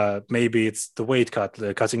that maybe it's the weight cut,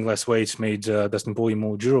 cutting less weight made Dustin Poirier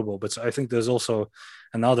more durable. But I think there's also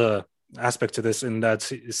another aspect to this in that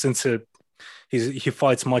since he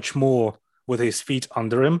fights much more with his feet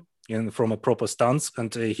under him from a proper stance,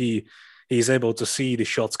 and he's able to see the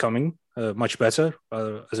shots coming much better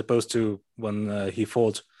as opposed to when he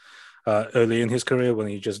fought early in his career when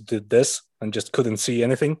he just did this and just couldn't see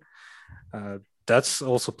anything. That's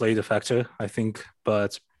also played a factor, I think.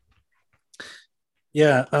 But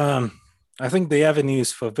yeah, I think the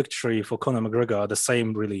avenues for victory for Conor McGregor are the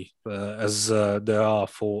same, really, as there are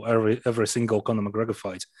for every single Conor McGregor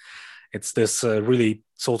fight. It's this really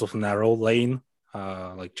sort of narrow lane,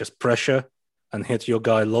 like just pressure and hit your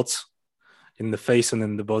guy lots in the face and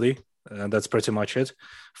in the body. That's pretty much it.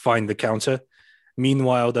 Find the counter.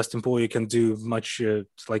 Meanwhile, Dustin Poirier can do much.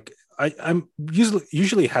 I'm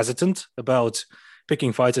usually hesitant about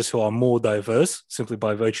picking fighters who are more diverse simply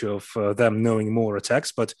by virtue of them knowing more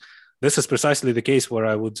attacks. But this is precisely the case where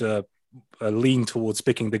I would lean towards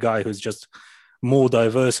picking the guy who's just more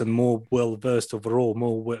diverse and more well-versed overall,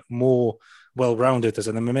 more well-rounded as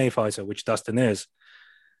an MMA fighter, which Dustin is.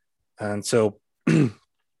 And so the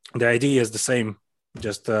idea is the same,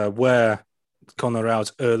 just wear Conor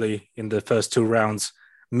out early in the first two rounds,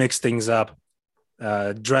 mix things up,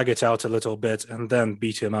 drag it out a little bit, and then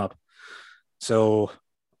beat him up. So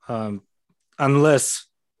unless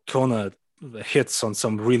Conor hits on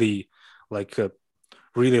some really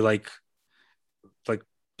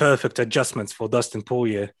perfect adjustments for Dustin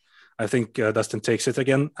Poirier, I think Dustin takes it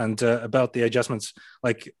again. And about the adjustments,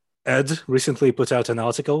 like Ed recently put out an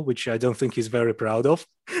article, which I don't think he's very proud of,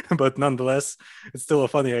 but nonetheless, it's still a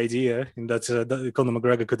funny idea in that Conor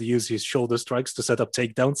McGregor could use his shoulder strikes to set up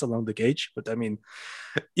takedowns along the cage. But I mean,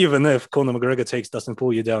 even if Conor McGregor takes Dustin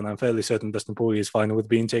Poirier down, I'm fairly certain Dustin Poirier is fine with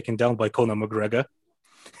being taken down by Conor McGregor.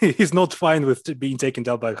 He's not fine with being taken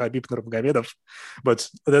down by Khabib Nurmagomedov, but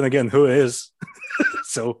then again, who is?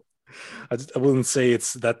 So I wouldn't say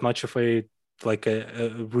it's that much of a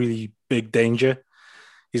really big danger.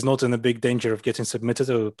 He's not in a big danger of getting submitted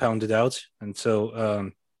or pounded out. And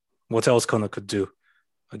so what else Conor could do?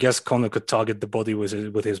 I guess Conor could target the body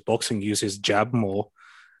with his boxing, use his jab more,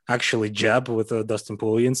 actually jab with Dustin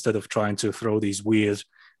Poirier instead of trying to throw these weird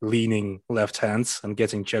leaning left hands and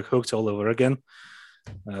getting check hooked all over again.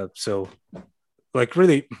 So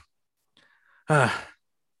really,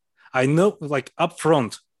 I know up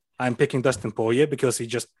front, I'm picking Dustin Poirier because he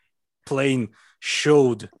just plain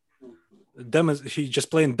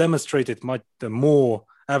demonstrated much more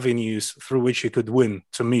avenues through which he could win,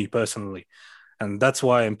 to me personally, and that's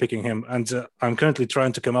why I'm picking him. And I'm currently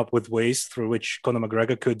trying to come up with ways through which Conor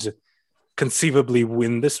McGregor could conceivably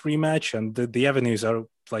win this rematch, and the avenues are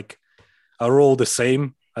all the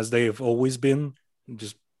same as they've always been,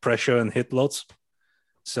 just pressure and hit lots.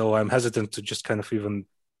 So I'm hesitant to just kind of even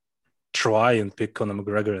try and pick Conor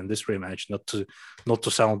McGregor in this rematch, not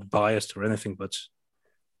to sound biased or anything, but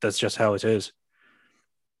that's just how it is.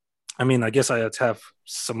 I mean, I guess I'd have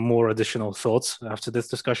some more additional thoughts after this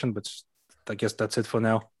discussion, but I guess that's it for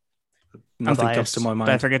now. Nothing comes to my mind.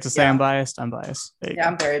 Did I forget to say I'm biased? I'm biased.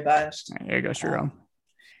 I'm very biased. Right, here you go, Shirom.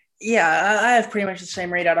 Yeah, I have pretty much the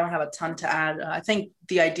same read. I don't have a ton to add. I think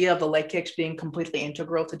the idea of the leg kicks being completely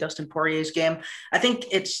integral to Dustin Poirier's game, I think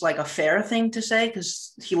it's a fair thing to say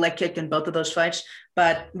because he leg kicked in both of those fights.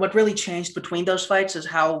 But what really changed between those fights is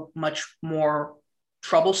how much more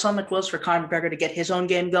troublesome it was for Conor McGregor to get his own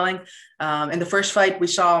game going. In the first fight, we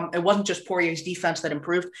saw it wasn't just Poirier's defense that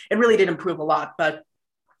improved. It really did improve a lot, but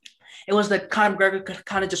it was that Conor McGregor could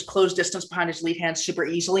kind of just close distance behind his lead hand super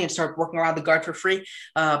easily and start working around the guard for free.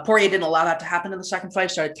 Poirier didn't allow that to happen in the second fight,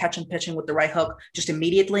 started catching pitching with the right hook just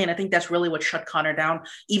immediately. And I think that's really what shut Conor down,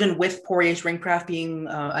 even with Poirier's ringcraft being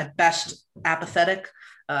at best apathetic.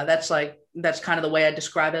 That's kind of the way I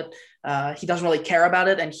describe it. He doesn't really care about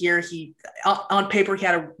it. And here on paper, he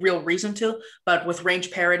had a real reason to, but with range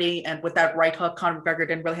parity and with that right hook, Conor McGregor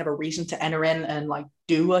didn't really have a reason to enter in and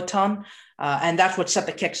do a ton. And that's what set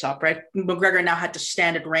the kicks up, right? McGregor now had to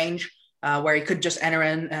stand at range where he could just enter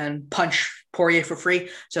in and punch Poirier for free.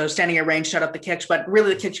 So standing at range set up the kicks, but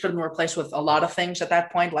really the kicks could have been replaced with a lot of things at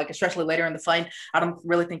that point, especially later in the fight. I don't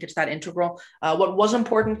really think it's that integral. What was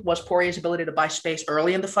important was Poirier's ability to buy space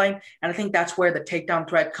early in the fight. And I think that's where the takedown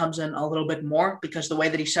threat comes in a little bit more, because the way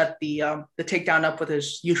that he set the takedown up with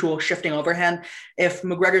his usual shifting overhand, if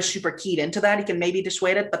McGregor's super keyed into that, he can maybe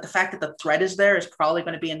dissuade it. But the fact that the threat is there is probably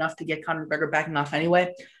going to be enough to get Conor McGregor backing off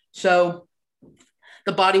anyway. So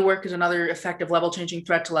the body work is another effective level changing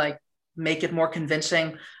threat to make it more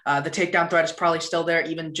convincing. The takedown threat is probably still there,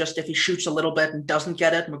 even just if he shoots a little bit and doesn't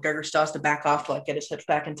get it, McGregor still has to back off to get his hips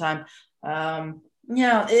back in time.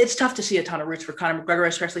 It's tough to see a ton of routes for Conor McGregor,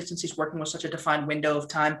 especially since he's working with such a defined window of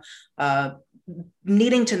time.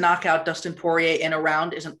 Needing to knock out Dustin Poirier in a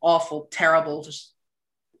round is an awful, terrible,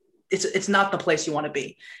 it's not the place you want to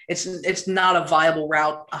be. It's not a viable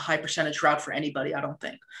route, a high percentage route for anybody, I don't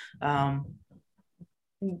think.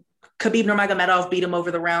 Khabib Nurmagomedov beat him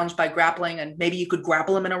over the rounds by grappling, and maybe you could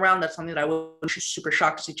grapple him in a round. That's something that I was super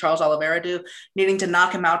shocked to see Charles Oliveira do. Needing to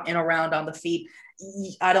knock him out in a round on the feet,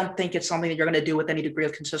 I don't think it's something that you're going to do with any degree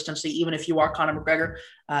of consistency, even if you are Conor McGregor.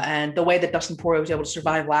 And the way that Dustin Poirier was able to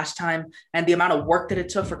survive last time, and the amount of work that it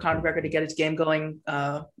took for Conor McGregor to get his game going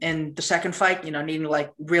in the second fight, needing to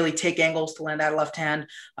really take angles to land that left hand,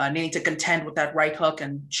 needing to contend with that right hook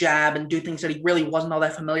and jab and do things that he really wasn't all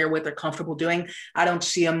that familiar with or comfortable doing. I don't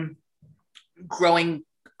see him growing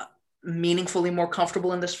meaningfully more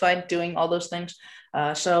comfortable in this fight doing all those things.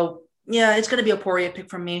 So yeah, it's going to be a Poirier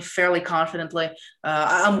pick from me fairly confidently.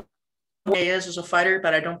 I'm where he is as a fighter,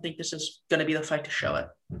 but I don't think this is going to be the fight to show it.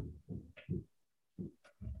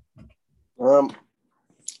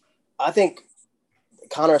 I think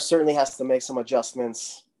Conor certainly has to make some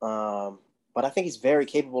adjustments, but I think he's very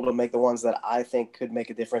capable to make the ones that I think could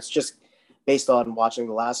make a difference just based on watching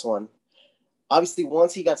the last one. Obviously,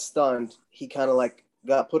 once he got stunned, he kind of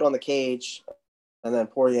got put on the cage, and then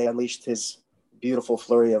Poirier unleashed his beautiful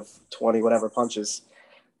flurry of 20 whatever punches.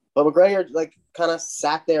 But McGregor kind of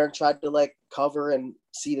sat there and tried to cover and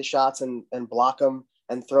see the shots and block them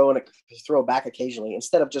and throw back occasionally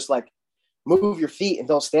instead of just move your feet and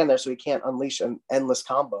don't stand there so he can't unleash an endless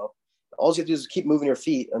combo. all you have to do is keep moving your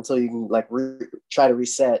feet until you can like try to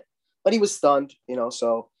reset. But he was stunned,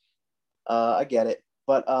 so I get it.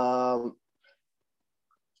 But I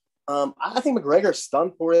think McGregor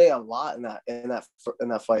stunned Poirier a lot in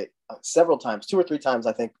that fight, several times, 2 or 3 times.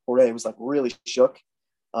 I think Poirier was like really shook.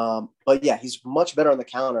 But yeah, he's much better on the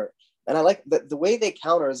counter, and I like the way they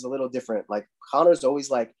counter is a little different. Like Conor's always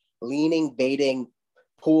like leaning, baiting,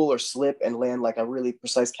 pull or slip, and land like a really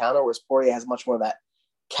precise counter, whereas Poirier has much more of that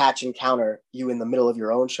catch and counter you in the middle of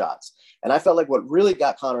your own shots. And I felt like what really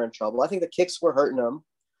got Conor in trouble, I think the kicks were hurting him,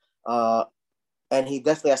 and he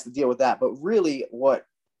definitely has to deal with that. But really, what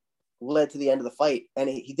led to the end of the fight, and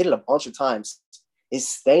he did it a bunch of times, is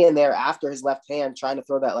staying there after his left hand, trying to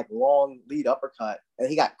throw that like long lead uppercut, and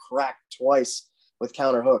he got cracked twice with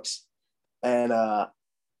counter hooks. And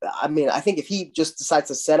I mean, I think if he just decides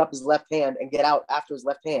to set up his left hand and get out after his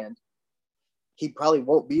left hand, he probably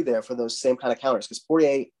won't be there for those same kind of counters, because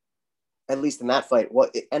Poirier, at least in that fight,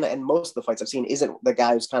 and most of the fights I've seen, isn't the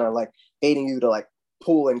guy who's kind of like baiting you to like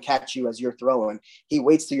pull and catch you as you're throwing. He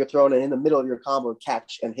waits till you're throwing, and in the middle of your combo,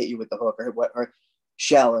 catch and hit you with the hook, or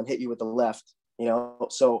shell and hit you with the left.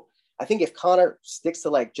 So I think if Conor sticks to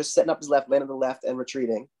like just setting up his left, landing the left, and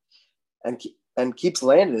retreating, and keeps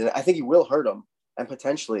landing it, I think he will hurt him and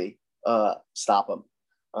potentially stop him.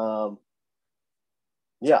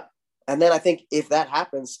 Yeah. And then I think if that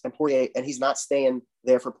happens and Poirier, and he's not staying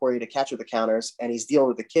there for Poirier to catch with the counters, and he's dealing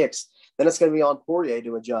with the kicks, then it's going to be on Poirier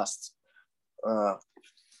to adjust. I'm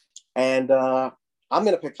going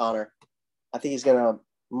to pick Conor. I think he's going to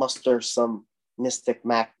muster some mystic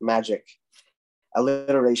magic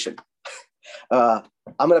alliteration. I'm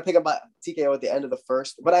going to pick him by TKO at the end of the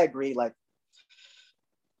first, but I agree. Like,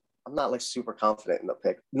 I'm not like super confident in the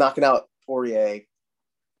pick. Knocking out Poirier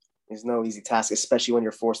is no easy task, especially when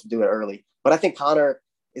you're forced to do it early. But I think Conor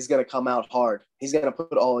is going to come out hard. He's going to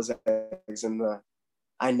put all his eggs in the,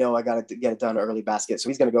 I know I got to get it done early basket. So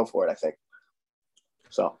he's going to go for it, I think.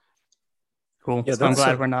 So. Cool. Yeah, so I'm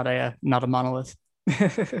glad we're not a monolith.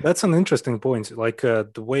 That's an interesting point. Like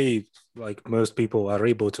the way like most people are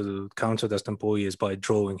able to counter Dustin Poirier is by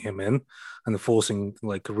drawing him in and forcing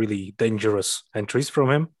like really dangerous entries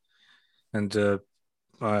from him. And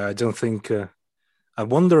I don't think. I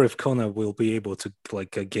wonder if Conor will be able to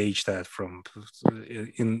like gauge that from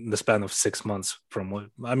in the span of 6 months.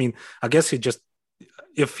 I mean, I guess he just,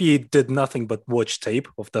 if he did nothing but watch tape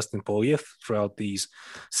of Dustin Poirier throughout these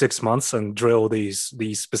 6 months and drill these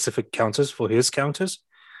specific counters for his counters,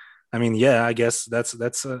 I mean, yeah, I guess that's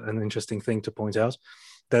an interesting thing to point out.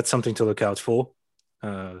 That's something to look out for.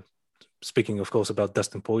 Speaking, of course, about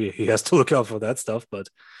Dustin Poirier, he has to look out for that stuff. But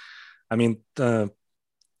I mean,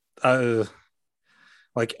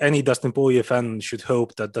 like any Dustin Poirier fan should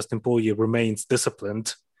hope that Dustin Poirier remains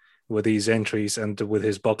disciplined with these entries and with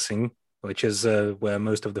his boxing, which is where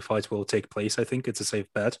most of the fights will take place. I think it's a safe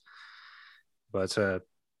bet. But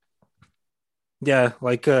yeah,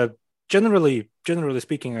 like generally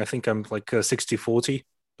speaking, I think I'm like 60-40,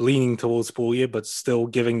 leaning towards Poirier, but still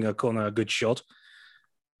giving Conor a good shot.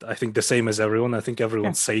 I think the same as everyone. I think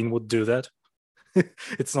everyone sane would do that.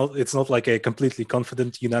 It's not like a completely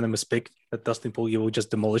confident unanimous pick that Dustin Poirier will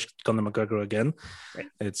just demolish Conor McGregor again. Right.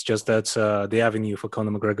 It's just that the avenue for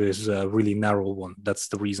Conor McGregor is a really narrow one. That's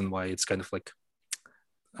the reason why it's kind of like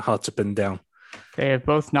hard to pin down. They have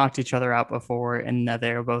both knocked each other out before, and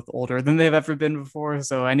they're both older than they've ever been before.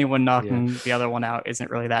 So anyone knocking the other one out isn't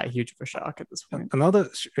really that huge of a shock at this point. Another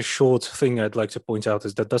short thing I'd like to point out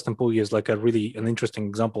is that Dustin Poirier is like an interesting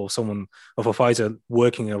example of a fighter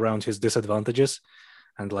working around his disadvantages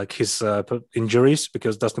and like his injuries,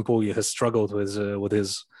 because Dustin Poirier has struggled with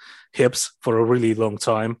his hips for a really long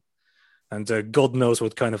time. And God knows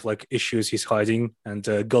what kind of like issues he's hiding, and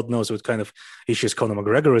God knows what kind of issues Conor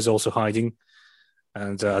McGregor is also hiding.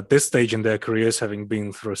 And at this stage in their careers, having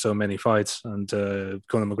been through so many fights, and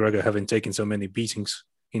Conor McGregor having taken so many beatings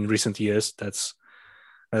in recent years, that's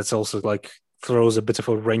also like throws a bit of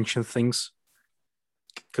a wrench in things.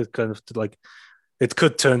 Could kind of like it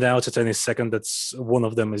could turn out at any second that's one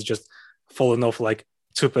of them is just fallen off like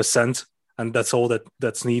 2%, and that's all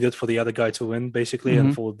that's needed for the other guy to win, basically,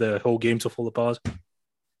 and for the whole game to fall apart.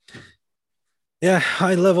 Yeah,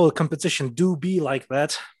 high level competition do be like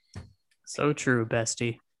that. So true,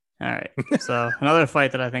 bestie. All right. So another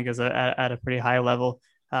fight that I think is at a pretty high level,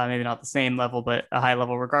 maybe not the same level, but a high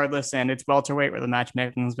level regardless. And it's welterweight, where the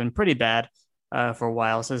matchmaking has been pretty bad for a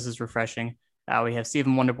while. So this is refreshing. We have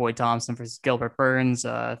Stephen Wonderboy Thompson versus Gilbert Burns,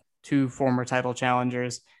 2 former title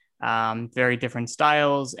challengers, very different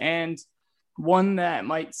styles, and one that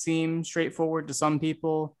might seem straightforward to some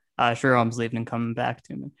people Sure, I'm leaving and coming back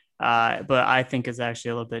to me. But I think it's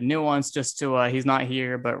actually a little bit nuanced. Just to he's not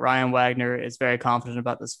here, but Ryan Wagner is very confident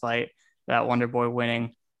about this fight, that Wonderboy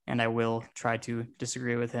winning, and I will try to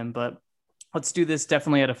disagree with him. But let's do this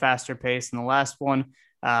definitely at a faster pace than the last one.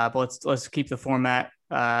 But let's keep the format.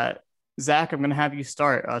 Zach, I'm going to have you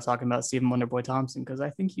start talking about Stephen Wonderboy Thompson because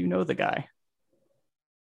I think you know the guy.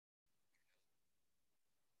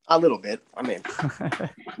 A little bit. I mean,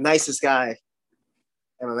 nicest guy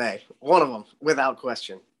MMA. One of them, without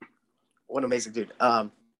question. What an amazing dude.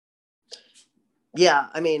 Yeah,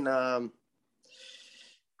 I mean, I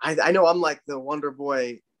know I'm like the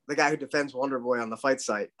Wonderboy, the guy who defends Wonderboy on the fight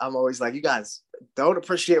site. I'm always like, you guys don't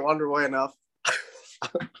appreciate Wonderboy enough.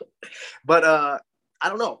 But I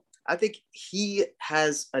don't know. I think he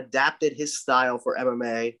has adapted his style for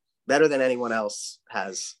MMA better than anyone else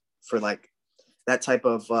has for like that type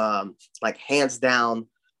of like hands down,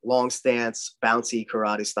 long stance, bouncy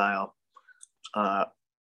karate style.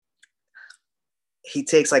 He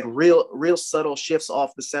takes like real subtle shifts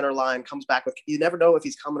off the center line, comes back with, you never know if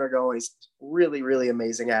he's coming or going. He's really, really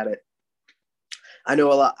amazing at it. I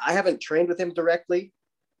know a lot. I haven't trained with him directly,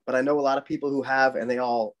 but I know a lot of people who have, and they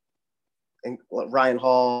all, and Ryan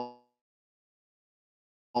Hall,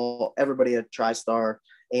 everybody at TriStar,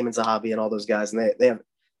 Eamon Zahabi, and all those guys, and they have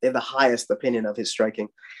the highest opinion of his striking,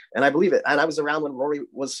 and I believe it. And I was around when Rory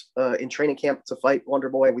was in training camp to fight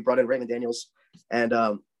Wonderboy, and we brought in Raymond Daniels, and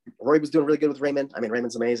Rory was doing really good with Raymond. I mean,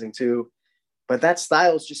 Raymond's amazing too, but that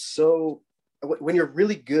style is just so. When you're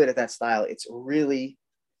really good at that style, it's really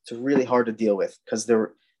hard to deal with because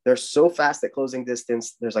they're so fast at closing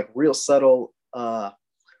distance. There's like real subtle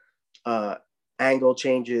angle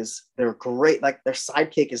changes. They're great. Like their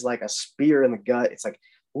sidekick is like a spear in the gut. It's like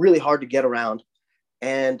really hard to get around.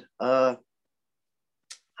 And I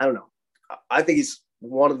don't know. I think he's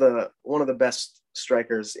one of the best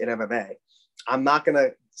strikers in MMA. I'm not gonna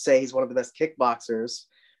say he's one of the best kickboxers,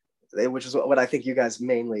 which is what I think you guys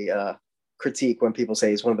mainly critique when people say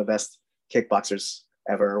he's one of the best kickboxers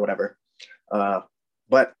ever or whatever.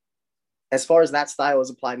 But as far as that style is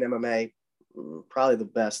applied in MMA, probably the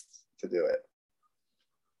best to do it.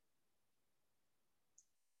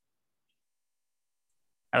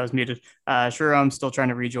 I was muted. Sure, I'm still trying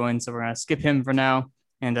to rejoin, so we're going to skip him for now.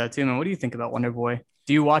 And Timo, what do you think about Wonderboy?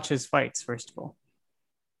 Do you watch his fights, first of all?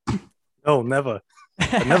 No, never.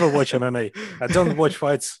 I never watch MMA. I don't watch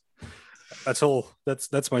fights at all.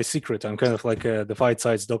 That's my secret. I'm kind of like the fight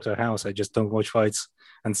sites Dr. House. I just don't watch fights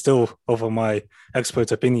and still offer my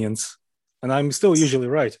expert opinions. And I'm still usually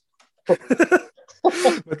right.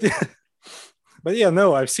 But yeah,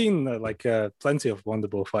 no, I've seen plenty of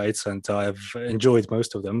Wonderboy fights, and I've enjoyed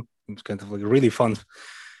most of them. It's kind of like really fun.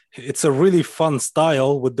 It's a really fun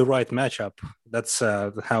style with the right matchup. That's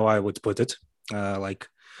how I would put it. Like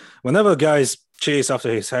whenever guys chase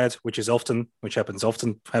after his head, which happens all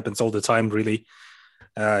the time, really.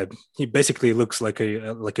 He basically looks like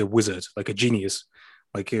a wizard, like a genius.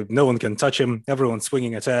 Like no one can touch him. Everyone's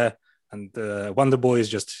swinging at air. And Wonderboy is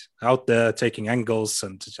just out there taking angles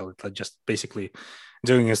and just basically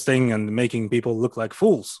doing his thing and making people look like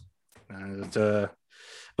fools.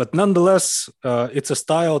 But nonetheless, it's a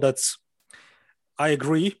style that's, I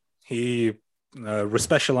agree, he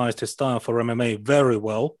respecialized his style for MMA very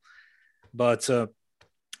well. But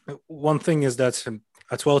one thing is that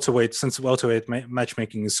at welterweight, since welterweight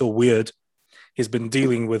matchmaking is so weird, he's been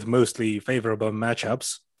dealing with mostly favorable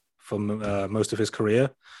matchups for most of his career.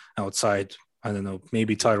 Outside, I don't know,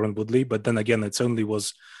 maybe Tyron Woodley, but then again, it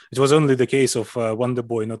was only the case of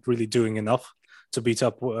Wonderboy not really doing enough to beat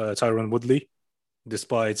up Tyron Woodley,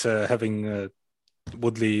 despite having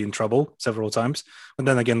Woodley in trouble several times. And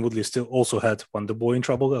then again, Woodley still also had Wonderboy in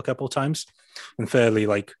trouble a couple of times, in fairly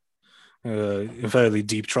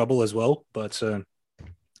deep trouble as well. But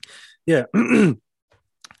yeah,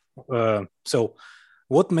 so.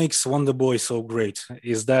 What makes Wonderboy so great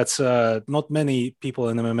is that not many people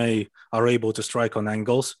in MMA are able to strike on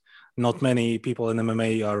angles. Not many people in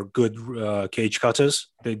MMA are good cage cutters.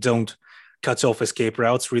 They don't cut off escape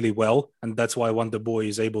routes really well. And that's why Wonderboy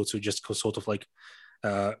is able to just sort of like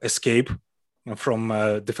escape from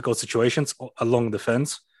difficult situations along the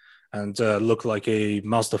fence and look like a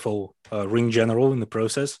masterful ring general in the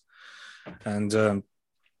process. And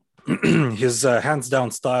his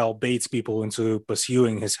hands-down style baits people into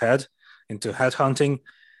pursuing his head, into head hunting,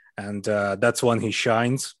 and that's when he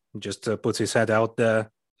shines. Just puts his head out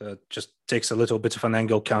there, just takes a little bit of an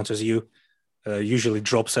angle, counters you, usually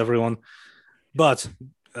drops everyone. But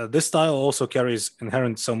this style also carries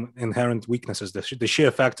some inherent weaknesses. The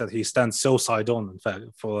sheer fact that he stands so side on, in fact,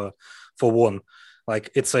 for one,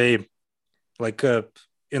 like it's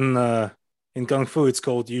in Kung Fu,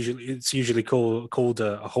 it's usually called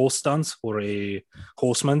a horse stance or a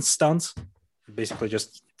horseman stance. Basically,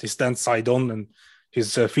 just he stands side on and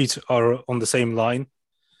his feet are on the same line,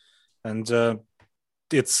 and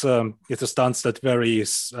it's a stance that very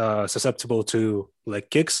susceptible to leg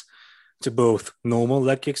kicks, to both normal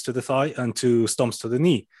leg kicks to the thigh and to stomps to the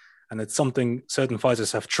knee, and it's something certain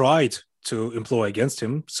fighters have tried to employ against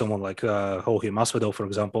him. Someone like Jorge Masvidal, for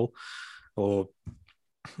example, or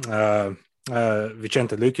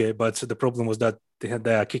Vicente Luque, but the problem was that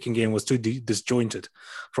their kicking game was too disjointed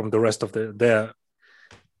from the rest of the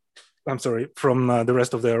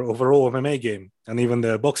rest of their overall MMA game and even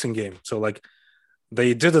their boxing game. So like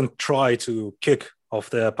they didn't try to kick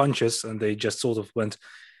off their punches, and they just sort of went,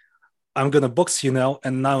 I'm going to box you now,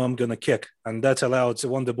 and now I'm going to kick. And that allowed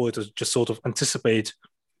Wonderboy to just sort of anticipate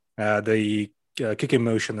the kicking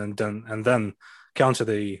motion and then counter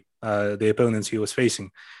the opponents he was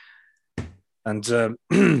facing. And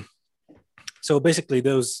so basically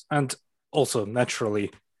those, and also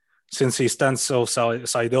naturally, since he stands so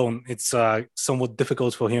side on, it's somewhat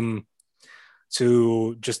difficult for him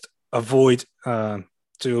to just avoid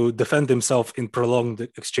to defend himself in prolonged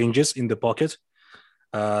exchanges in the pocket.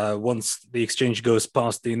 Once the exchange goes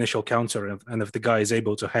past the initial counter, and if the guy is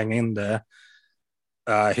able to hang in there,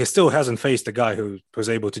 he still hasn't faced a guy who was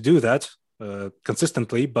able to do that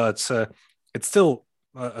consistently, but it's still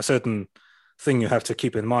a certain thing you have to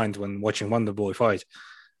keep in mind when watching Wonderboy fight.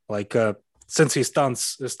 Like since he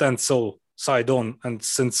stands so side on, and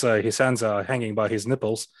since his hands are hanging by his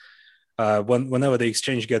nipples, whenever the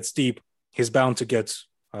exchange gets deep, he's bound to get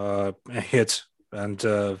hit,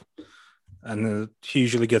 and he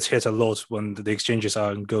usually gets hit a lot when the exchanges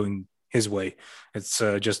aren't going his way. It's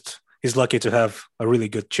just he's lucky to have a really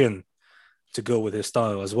good chin to go with his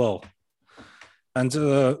style as well. And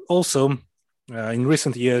also, in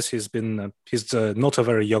recent years, he's not a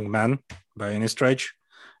very young man by any stretch,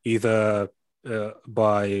 either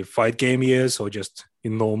by fight game years or just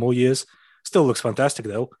in normal years. Still looks fantastic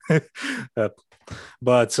though,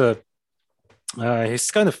 but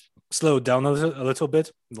he's kind of slowed down a little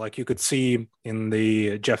bit. Like you could see in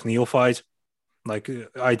the Jeff Neal fight. Like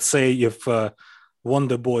I'd say if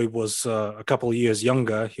Wonderboy was a couple of years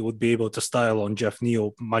younger, he would be able to style on Jeff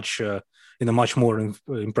Neal in a much more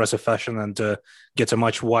impressive fashion and get a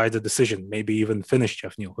much wider decision, maybe even finish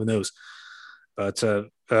Jeff Neal, who knows. But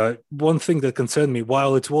one thing that concerned me,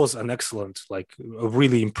 while it was an excellent, like a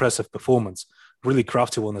really impressive performance, really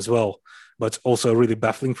crafty one as well, but also really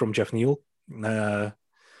baffling from Jeff Neal,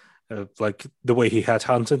 like the way he had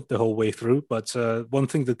hunted the whole way through. But one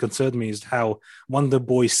thing that concerned me is how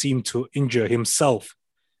Wonderboy seemed to injure himself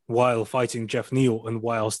while fighting Jeff Neal and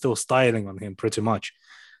while still styling on him pretty much.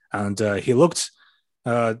 And he looked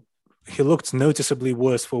noticeably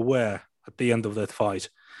worse for wear at the end of that fight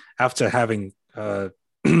after having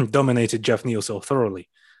dominated Jeff Neal so thoroughly.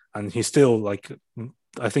 And he still,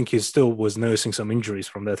 I think he still was nursing some injuries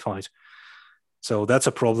from that fight. So that's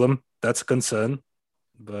a problem. That's a concern.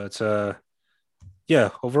 But yeah,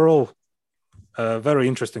 overall, very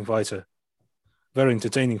interesting fighter, very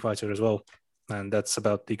entertaining fighter as well. And that's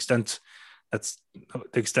about the extent. That's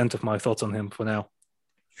the extent of my thoughts on him for now.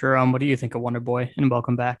 Sure. What do you think of Wonderboy? And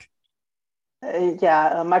welcome back.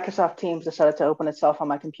 Microsoft Teams decided to open itself on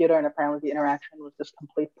my computer, and apparently the interaction was just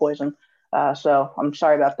complete poison. So I'm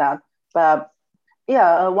sorry about that. But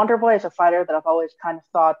Wonderboy is a fighter that I've always kind of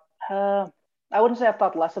thought. I wouldn't say I've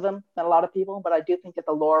thought less of him than a lot of people, but I do think that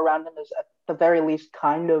the lore around him is at the very least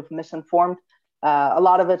kind of misinformed. A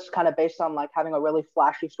lot of it's kind of based on like having a really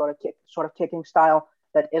flashy sort of kicking style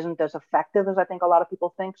that isn't as effective as I think a lot of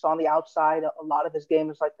people think. So on the outside, a lot of his game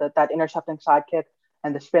is like that intercepting side kick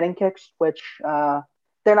and the spinning kicks, which they're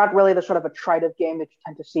not really the sort of attritive game that you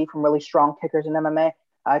tend to see from really strong kickers in MMA.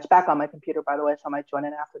 It's back on my computer, by the way, so I might join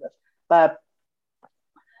in after this. But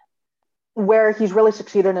where he's really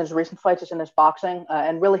succeeded in his recent fights is in his boxing,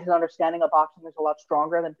 and really his understanding of boxing is a lot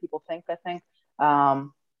stronger than people think, I think.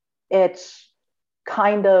 It's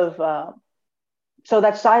kind of... so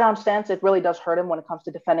that side-on stance, it really does hurt him when it comes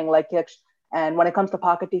to defending leg kicks. And when it comes to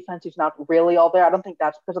pocket defense, he's not really all there. I don't think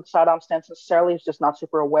that's because of the side-on stance necessarily. He's just not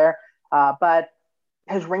super aware. But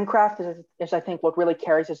his ring craft is, I think, what really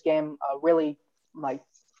carries his game, really, like,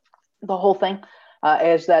 the whole thing,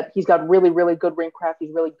 is that he's got really, really good ring craft.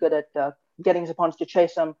 He's really good at getting his opponents to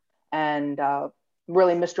chase him and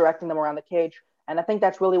really misdirecting them around the cage. And I think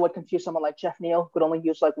that's really what confused someone like Jeff Neal, who could only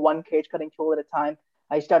use, like, one cage-cutting tool at a time.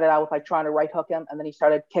 He started out with like trying to right hook him, and then he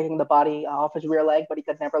started kicking the body off his rear leg, but he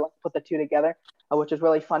could never like put the two together, which is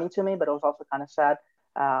really funny to me, but it was also kind of sad.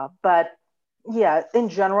 But Yeah, in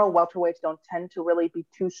general, welterweights don't tend to really be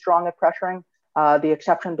too strong at pressuring. The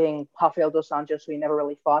exception being Rafael dos Anjos, who he never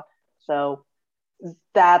really fought. So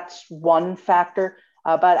that's one factor.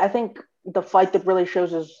 But I think the fight that really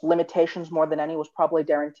shows his limitations more than any was probably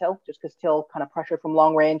Darren Till, just because Till kind of pressured from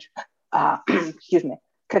long range, excuse me,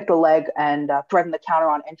 kicked the leg and threatened the counter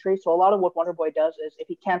on entry. So a lot of what Wonderboy does is if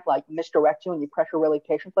he can't like misdirect you and you pressure really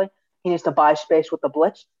patiently, he needs to buy space with the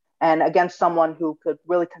blitz. And against someone who could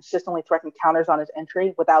really consistently threaten counters on his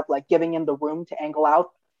entry without like giving him the room to angle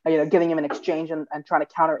out, giving him an exchange and trying to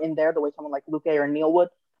counter in there the way someone like Luke or Neil would,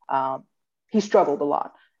 he struggled a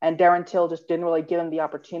lot. And Darren Till just didn't really give him the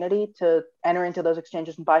opportunity to enter into those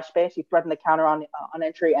exchanges and buy space. He threatened the counter on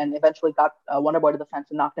entry and eventually got Wonderboy to the fence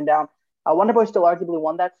and knocked him down. Wonderboy still arguably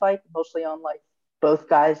won that fight, mostly on like both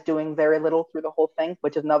guys doing very little through the whole thing,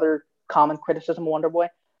 which is another common criticism of Wonderboy.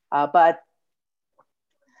 But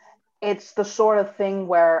it's the sort of thing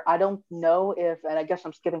where I don't know if, and I guess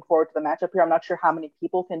I'm skipping forward to the matchup here. I'm not sure how many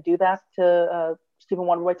people can do that to Stephen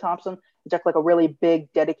Wonderboy Thompson. He's like a really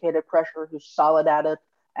big, dedicated pressure who's solid at it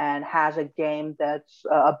and has a game that's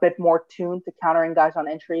a bit more tuned to countering guys on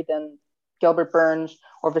entry than Gilbert Burns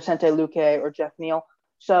or Vicente Luque or Jeff Neal.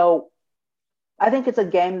 So I think it's a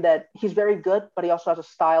game that he's very good, but he also has a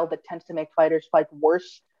style that tends to make fighters fight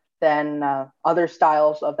worse than other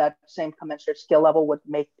styles of that same commensurate skill level would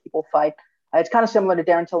make people fight. It's kind of similar to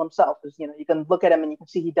Darren Till himself. You can look at him and you can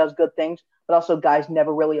see he does good things, but also guys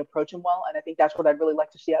never really approach him well. And I think that's what I'd really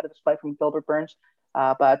like to see out of this fight from Gilbert Burns.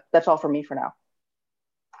 But that's all for me for now.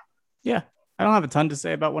 Yeah, I don't have a ton to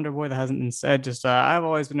say about Wonderboy that hasn't been said. Just I've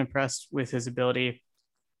always been impressed with his ability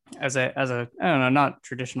as a I don't know, not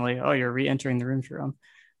traditionally. Oh, you're re-entering the room, Jerome.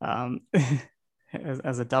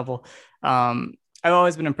 As a double. I've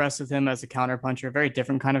always been impressed with him as a counterpuncher, a very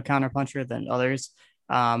different kind of counterpuncher than others.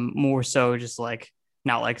 More so just like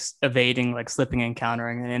not like evading, like slipping and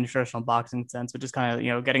countering in a traditional boxing sense, but just kind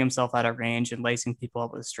of, getting himself out of range and lacing people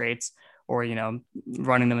up with straights or,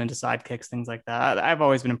 running them into side kicks, things like that. I've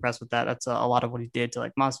always been impressed with that. That's a lot of what he did to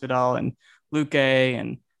like Masvidal and Luque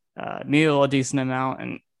and Neil a decent amount.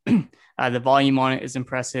 And the volume on it is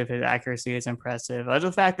impressive. His accuracy is impressive.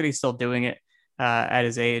 The fact that he's still doing it at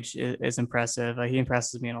his age is impressive. He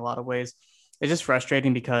impresses me in a lot of ways. It's just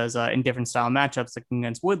frustrating because in different style matchups, like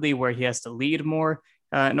against Woodley, where he has to lead more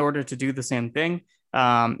in order to do the same thing,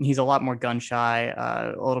 he's a lot more gun shy,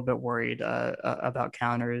 a little bit worried about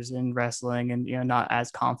counters and wrestling, and not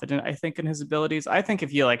as confident, I think, in his abilities. I think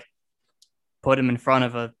if you like put him in front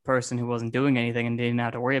of a person who wasn't doing anything and didn't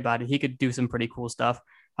have to worry about it, he could do some pretty cool stuff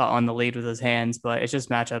on the lead with his hands. But it's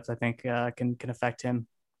just matchups, I think, can affect him,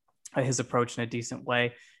 his approach in a decent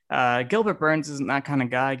way. Gilbert Burns isn't that kind of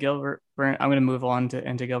guy. I'm going to move on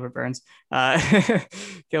into Gilbert Burns.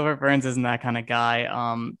 Gilbert Burns isn't that kind of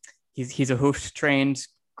guy. He's a hoof trained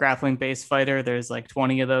grappling based fighter. There's like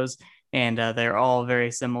 20 of those, and they're all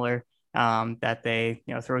very similar. That they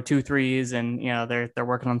throw 2-3s, and they're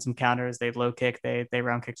working on some counters. They low kick, they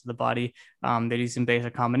round kick to the body. They do some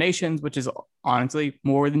basic combinations, which is honestly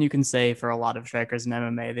more than you can say for a lot of strikers in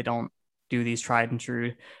MMA. They don't do these tried and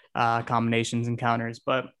true combinations and counters,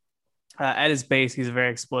 but at his base, he's a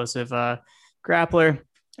very explosive grappler,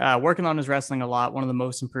 working on his wrestling a lot. One of the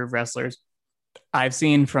most improved wrestlers I've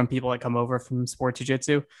seen from people that come over from sport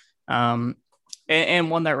jiu-jitsu, and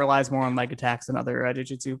one that relies more on leg attacks than other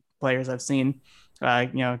jiu-jitsu players I've seen.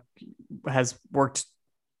 Has worked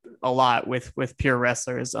a lot with pure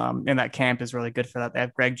wrestlers, and that camp is really good for that. They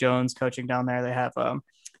have Greg Jones coaching down there. They have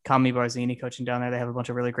Kami Barzini coaching down there. They have a bunch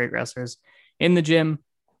of really great wrestlers in the gym.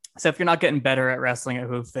 So if you're not getting better at wrestling at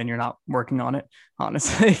hoof, then you're not working on it,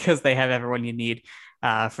 honestly, because they have everyone you need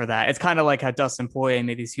for that. It's kind of like how Dustin Poirier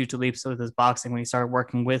made these huge leaps with his boxing when he started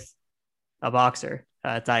working with a boxer,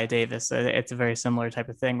 Dia Davis. It's a very similar type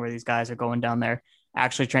of thing where these guys are going down there,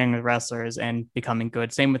 actually training with wrestlers and becoming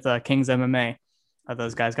good. Same with King's MMA.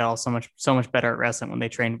 Those guys got all so much better at wrestling when they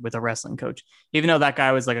trained with a wrestling coach, even though that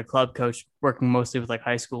guy was like a club coach working mostly with like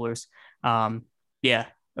high schoolers. Yeah.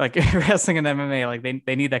 Like wrestling and MMA, like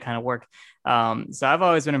they need that kind of work. So I've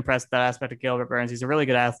always been impressed with that aspect of Gilbert Burns. He's a really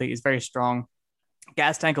good athlete. He's very strong.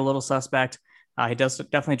 Gas tank, a little suspect. He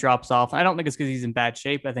definitely drops off. I don't think it's because he's in bad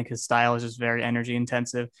shape. I think his style is just very energy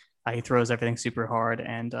intensive. He throws everything super hard,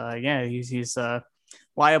 and he's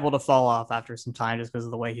liable to fall off after some time just because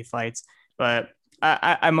of the way he fights. But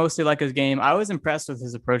I mostly like his game. I was impressed with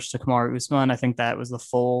his approach to Kamaru Usman. I think that was the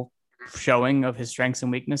full showing of his strengths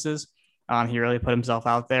and weaknesses. He really put himself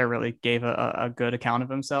out there, really gave a good account of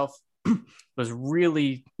himself, was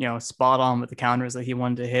really, spot on with the counters that he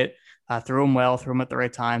wanted to hit, threw him well, threw him at the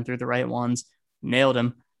right time, threw the right ones, nailed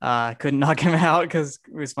him. Couldn't knock him out because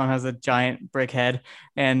Usman has a giant brick head.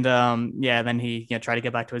 And then he tried to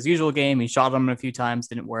get back to his usual game. He shot him a few times,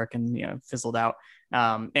 didn't work, and fizzled out.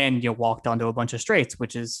 And walked onto a bunch of straights,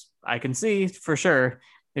 which is, I can see for sure,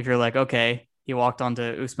 if you're like, okay, he walked onto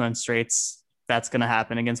Usman straights, that's gonna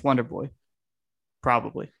happen against Wonderboy,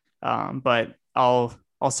 probably. But I'll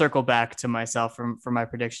circle back to myself for my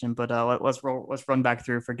prediction. But let's run back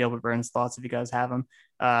through for Gilbert Burns' thoughts if you guys have them.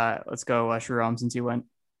 Let's go, Shriram, since you went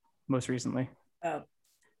most recently.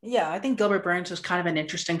 I think Gilbert Burns is kind of an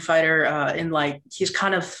interesting fighter. He's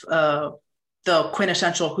kind of the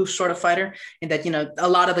quintessential hoof sort of fighter, in that a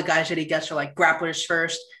lot of the guys that he gets are like grapplers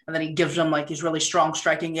first, and then he gives them like these really strong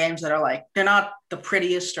striking games that are like, they're not the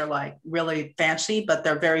prettiest or like really fancy, but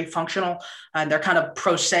they're very functional, and they're kind of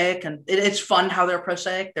prosaic, and it's fun how they're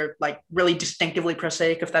prosaic. They're like really distinctively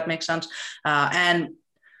prosaic, if that makes sense. And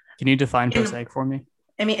can you define prosaic for me?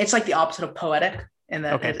 I mean, it's like the opposite of poetic in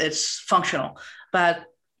that it's functional, but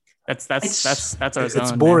that's our zone.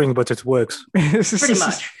 It's boring, man. But it works pretty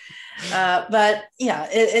much. But yeah,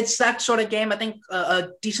 it's that sort of game. I think a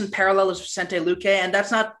decent parallel is Vicente Luque, and that's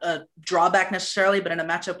not a drawback necessarily, but in a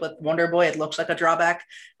matchup with Wonderboy, it looks like a drawback.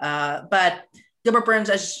 But Gilbert Burns,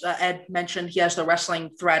 as Ed mentioned, he has the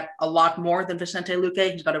wrestling threat a lot more than Vicente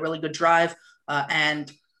Luque. He's got a really good drive,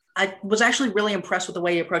 and I was actually really impressed with the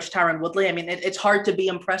way he approached Tyron Woodley. I mean, it's hard to be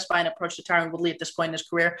impressed by an approach to Tyron Woodley at this point in his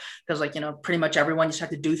career, because pretty much everyone just had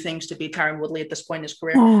to do things to beat Tyron Woodley at this point in his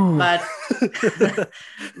career.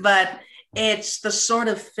 But it's the sort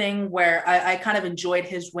of thing where I kind of enjoyed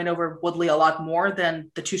his win over Woodley a lot more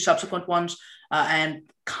than the two subsequent ones, and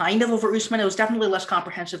kind of over Usman. It was definitely less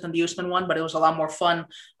comprehensive than the Usman one, but it was a lot more fun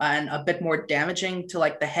and a bit more damaging to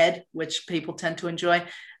like the head, which people tend to enjoy.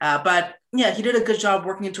 But yeah, he did a good job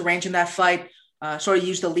working into range in that fight. Sort of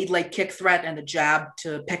used the lead leg kick threat and the jab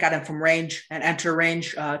to pick at him from range and enter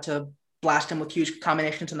range to blast him with huge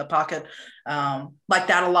combinations in the pocket. Like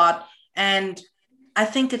that a lot. And I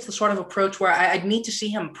think it's the sort of approach where I'd need to see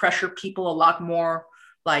him pressure people a lot more,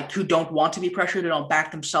 like who don't want to be pressured, who don't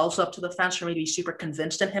back themselves up to the fence, or maybe super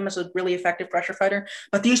convinced in him as a really effective pressure fighter.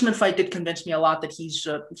 But the Usman fight did convince me a lot that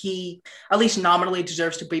he at least nominally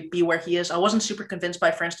deserves to be where he is. I wasn't super convinced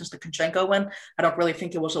by, for instance, the Kunchenko win. I don't really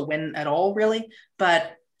think it was a win at all, really.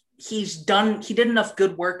 But he did enough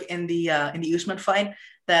good work in the Usman fight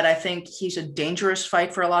that I think he's a dangerous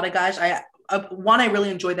fight for a lot of guys. I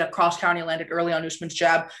really enjoyed that cross counter he landed early on Usman's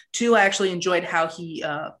jab. Two, I actually enjoyed how he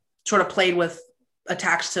sort of played with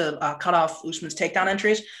attacks to cut off Usman's takedown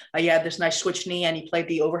entries. He had this nice switch knee, and he played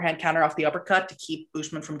the overhand counter off the uppercut to keep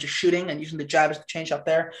Usman from just shooting and using the jab as the change up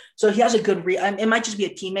there. So he has a good it might just be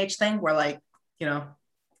a teammates thing where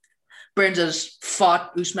Burns has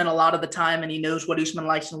fought Usman a lot of the time, and he knows what Usman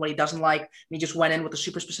likes and what he doesn't like. And he just went in with a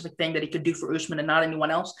super specific thing that he could do for Usman and not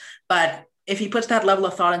anyone else. But if he puts that level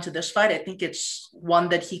of thought into this fight, I think it's one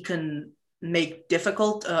that he can make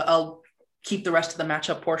difficult. I'll keep the rest of the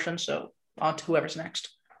matchup portion. So on to whoever's next.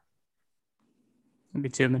 Maybe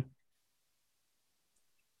Tubman.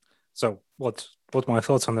 So what my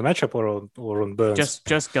thoughts on the matchup or on Burns?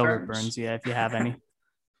 Just Gilbert Burns, yeah, if you have any.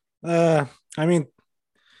 I mean,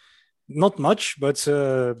 not much, but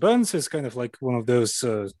Burns is kind of like one of those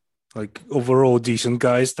like overall decent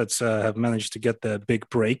guys that have managed to get the big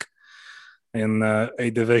break in a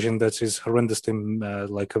division that is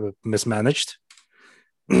horrendously mismanaged.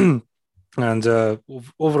 And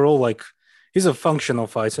overall, like, he's a functional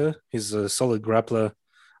fighter. He's a solid grappler,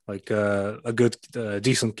 like a good,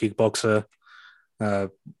 decent kickboxer. I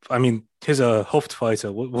mean, he's a Hoft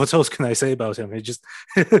fighter. What else can I say about him? He just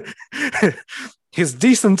he's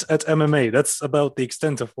decent at MMA. That's about the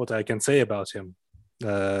extent of what I can say about him.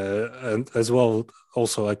 And as well,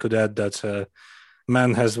 also, I could add that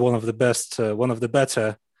man has one of the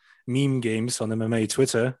better meme games on MMA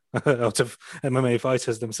Twitter out of MMA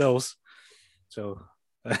fighters themselves. So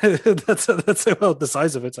that's about the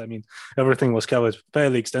size of it. I mean, everything was covered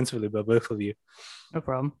fairly extensively by both of you. No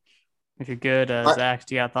problem. If you're good, Zach,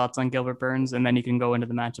 do you have thoughts on Gilbert Burns? And then you can go into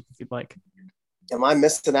the matchup if you'd like. Am I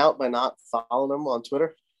missing out by not following him on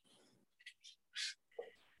Twitter?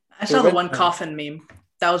 I saw the one coffin meme.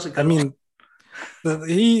 That was a good one. I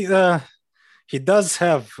mean, he does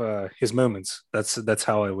have his moments. That's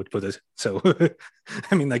how I would put it. So,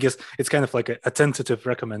 I mean, I guess it's kind of like a tentative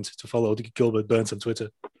recommend to follow Gilbert Burns on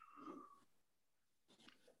Twitter. I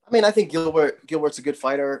mean, I think Gilbert's a good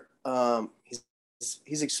fighter.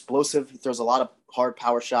 He's explosive. He throws a lot of hard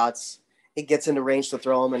power shots. He gets into range to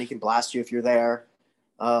throw them, and he can blast you if you're there.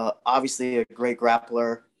 Obviously, a great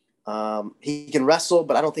grappler. He can wrestle,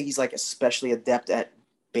 but I don't think he's like especially adept at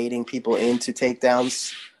baiting people into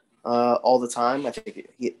takedowns. all the time. I think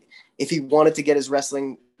if he wanted to get his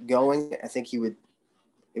wrestling going, I think he would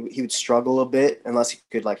struggle a bit unless he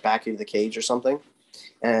could like back into the cage or something.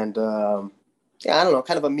 And yeah, I don't know,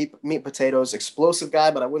 kind of a meat potatoes, explosive guy,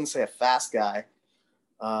 but I wouldn't say a fast guy.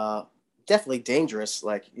 Definitely dangerous.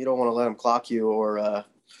 Like you don't want to let him clock you or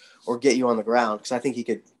get you on the ground, because I think he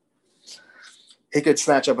could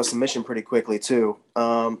snatch up a submission pretty quickly too.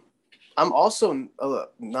 I'm also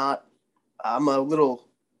not. I'm a little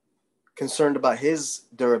concerned about his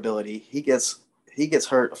durability. He gets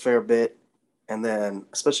hurt a fair bit, and then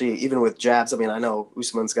especially even with jabs. I mean, I know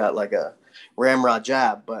Usman's got like a ramrod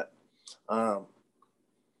jab, but I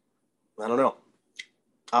don't know.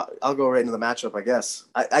 I'll go right into the matchup, I guess.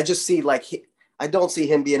 I just see like I don't see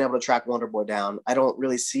him being able to track Wonderboy down. I don't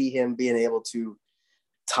really see him being able to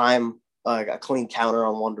time a clean counter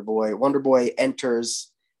on Wonderboy. Wonderboy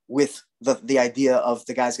enters with the idea of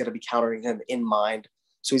the guy's going to be countering him in mind.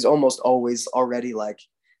 So he's almost always already like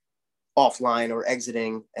offline or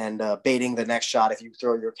exiting and baiting the next shot. If you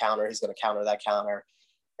throw your counter, he's going to counter that counter.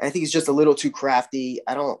 And I think he's just a little too crafty.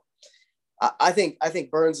 I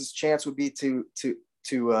think Burns' chance would be to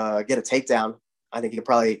get a takedown. I think he could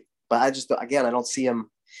probably, but I don't see him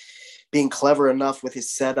being clever enough with his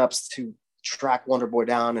setups to track Wonderboy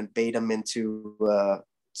down and bait him into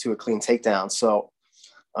to a clean takedown. So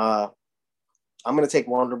I'm going to take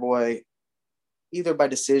Wonderboy either by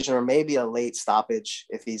decision or maybe a late stoppage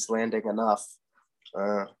if he's landing enough.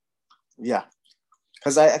 Yeah.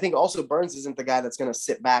 Because I think also Burns isn't the guy that's going to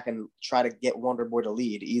sit back and try to get Wonderboy to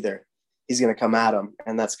lead either. He's going to come at him,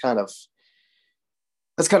 and that's kind of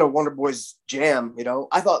Wonderboy's jam, you know.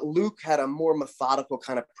 I thought Luke had a more methodical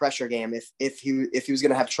kind of pressure game. If he was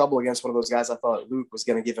going to have trouble against one of those guys, I thought Luke was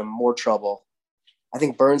going to give him more trouble. I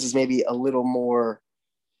think Burns is maybe a little more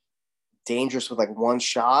dangerous with like one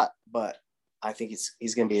shot, but I think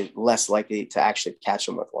he's going to be less likely to actually catch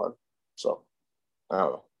him with one. So I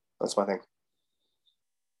don't know. That's my thing.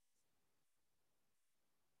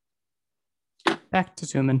 Back to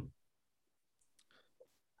Tumen.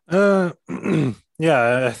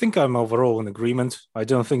 Yeah, I think I'm overall in agreement. I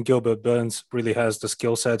don't think Gilbert Burns really has the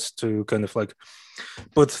skill set to kind of like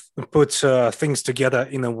put things together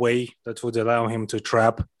in a way that would allow him to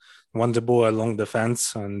trap Wonderboy along the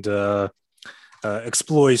fence and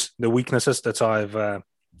exploit the weaknesses that I've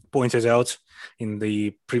pointed out in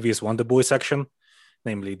the previous Wonderboy section,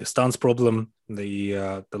 namely the stance problem,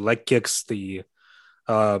 the leg kicks, the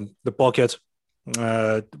pocket.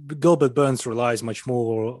 Gilbert Burns relies much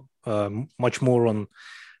more on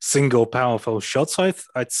single powerful shots.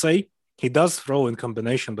 I'd say he does throw in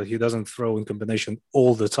combination, but he doesn't throw in combination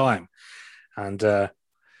all the time, and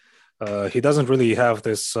he doesn't really have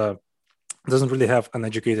this. Doesn't really have an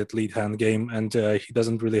educated lead hand game, and he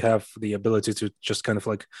doesn't really have the ability to just kind of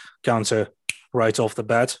like counter right off the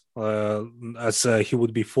bat, as he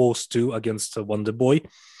would be forced to against Wonderboy.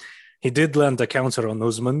 He did land a counter on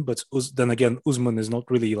Usman, but then again, Usman is not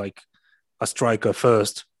really like a striker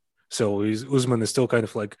first. So Usman is still kind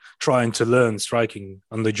of like trying to learn striking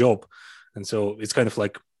on the job. And so it's kind of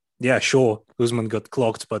like, yeah, sure, Usman got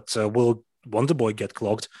clocked, but will Wonderboy get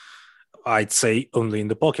clocked? I'd say only in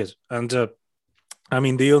the pocket. And I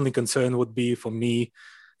mean, the only concern would be for me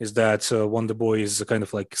is that Wonderboy is kind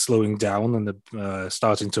of like slowing down and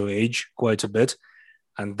starting to age quite a bit.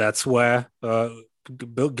 And that's where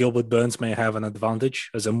Gilbert Burns may have an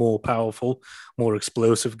advantage as a more powerful, more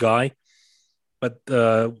explosive guy. But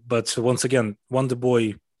once again,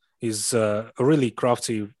 Wonderboy is a really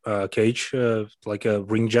crafty cage, like a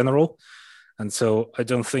ring general. And so I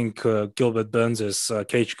don't think Gilbert Burns'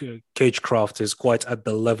 cage craft is quite at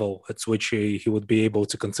the level at which he would be able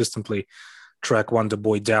to consistently track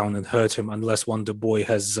Wonderboy down and hurt him, unless Wonderboy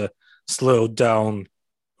has slowed down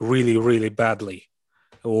really, really badly,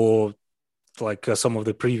 or like some of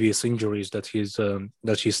the previous injuries that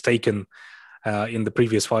he's taken in the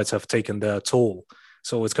previous fights have taken their toll.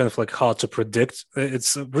 So it's kind of like hard to predict.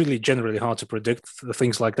 It's really generally hard to predict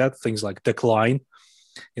things like that, things like decline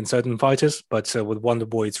in certain fighters. But with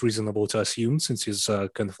Wonderboy, it's reasonable to assume, since he's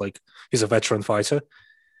kind of like he's a veteran fighter.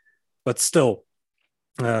 But still,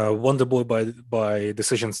 Wonderboy by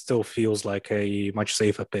decision still feels like a much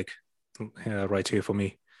safer pick right here for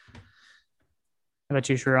me. How about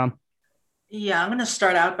you, Sharon? Yeah, I'm going to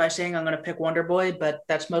start out by saying I'm going to pick Wonderboy, but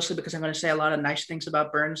that's mostly because I'm going to say a lot of nice things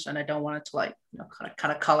about Burns, and I don't want it to like, you know,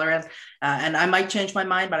 kind of color it. And I might change my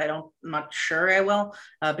mind, but I'm not sure I will,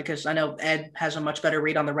 because I know Ed has a much better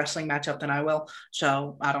read on the wrestling matchup than I will.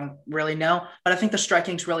 So I don't really know, but I think the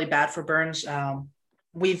striking's really bad for Burns.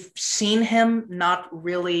 We've seen him not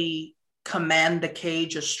really command the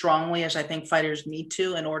cage as strongly as I think fighters need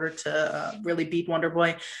to in order to really beat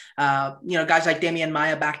Wonderboy. Guys like Damian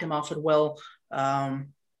Maia backed him off at will.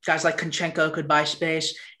 Guys like Konchenko could buy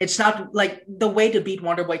space. It's not like the way to beat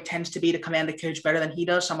Wonderboy tends to be to command the cage better than he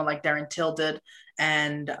does. Someone like Darren Till did.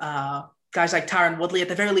 And guys like Tyron Woodley, at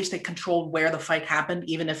the very least, they controlled where the fight happened,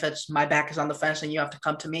 even if it's my back is on the fence and you have to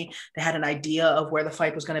come to me. They had an idea of where the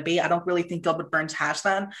fight was going to be. I don't really think Gilbert Burns has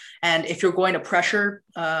that. And if you're going to pressure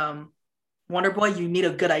Wonderboy, you need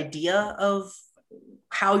a good idea of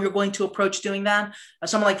how you're going to approach doing that.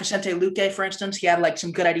 Someone like Vicente Luque, for instance, he had like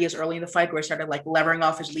some good ideas early in the fight where he started like levering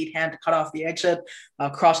off his lead hand to cut off the exit,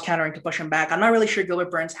 cross countering to push him back. I'm not really sure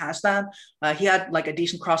Gilbert Burns has that. He had like a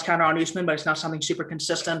decent cross counter on Usman, but it's not something super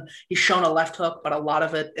consistent. He's shown a left hook, but a lot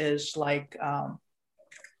of it is like a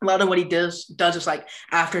lot of what he does is like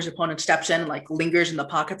after his opponent steps in, like lingers in the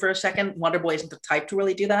pocket for a second. Wonderboy isn't the type to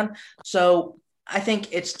really do that. So I think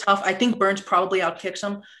it's tough. I think Burns probably outkicks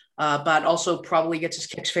him. But also probably gets his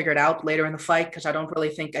kicks figured out later in the fight because I don't really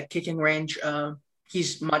think at kicking range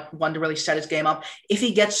he's one to really set his game up. If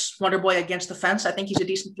he gets Wonderboy against the fence, I think he's a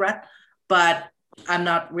decent threat, but I'm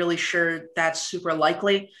not really sure that's super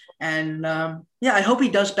likely. And I hope he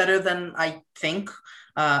does better than I think.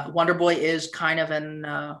 Wonderboy is kind of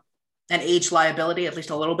an age liability, at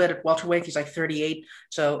least a little bit at welterweight. He's like 38,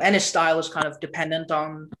 and his style is kind of dependent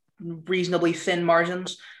on reasonably thin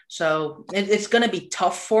margins. So it's going to be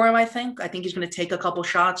tough for him, I think. I think he's going to take a couple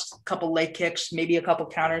shots, a couple leg kicks, maybe a couple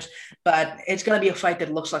counters, but it's going to be a fight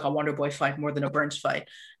that looks like a Wonderboy fight more than a Burns fight.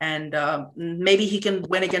 And maybe he can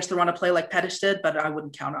win against the run of play like Pettis did, but I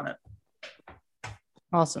wouldn't count on it.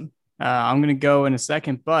 Awesome. I'm going to go in a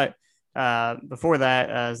second, but before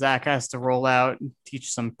that, Zach has to roll out and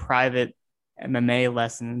teach some private MMA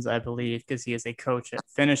lessons, I believe, because he is a coach at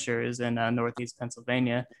Finishers in Northeast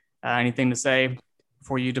Pennsylvania. Anything to say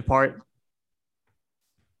before you depart?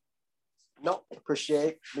 No,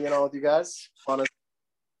 appreciate being on with you guys. Fun.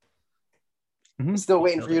 Still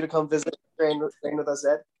waiting for you to come visit, train with us,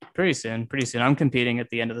 Ed. Pretty soon. I'm competing at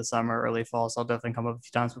the end of the summer, early fall, so I'll definitely come up a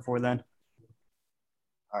few times before then.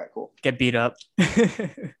 All right, cool. Get beat up.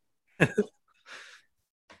 Thank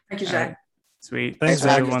you, Zach. Right. Sweet. Thanks,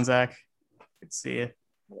 Zach. Everyone, Zach. Good to see you.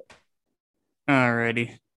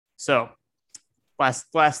 Alrighty. So,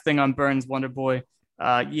 last thing on Burns, Wonderboy.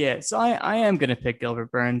 So I am going to pick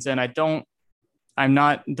Gilbert Burns, and I'm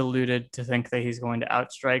not deluded to think that he's going to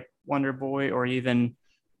outstrike Wonderboy or even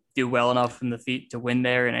do well enough from the feet to win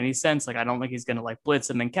there in any sense. Like, I don't think he's going to like blitz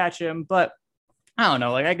him and catch him, but I don't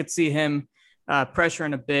know. Like, I could see him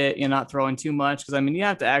pressuring a bit, not throwing too much. Because, I mean, you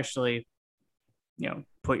have to actually,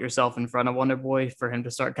 put yourself in front of Wonderboy for him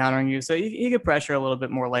to start countering you. So you could pressure a little bit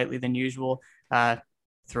more lightly than usual.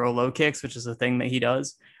 Throw low kicks, which is a thing that he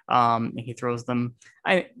does. He throws them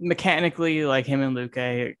mechanically, like him and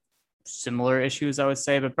Luque, similar issues, I would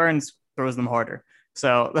say, but Burns throws them harder.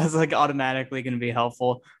 So that's like automatically going to be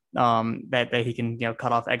helpful. That he can,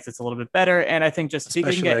 cut off exits a little bit better. And I think just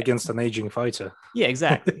especially against an aging fighter. Yeah,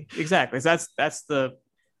 exactly. So that's the,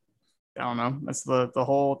 I don't know, that's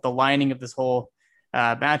the lining of this whole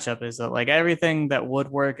matchup is that like everything that would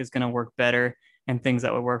work is going to work better, and things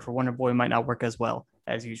that would work for Wonderboy might not work as well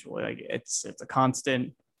as usual. Like it's a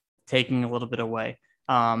constant taking a little bit away.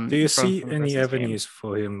 Do you see any avenues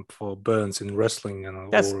for Burns in wrestling or in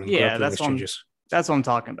grappling exchanges? That's what I'm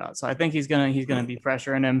talking about. So I think he's gonna be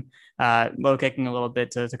pressuring him, low kicking a little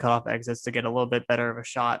bit to cut off exits to get a little bit better of a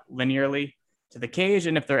shot linearly to the cage.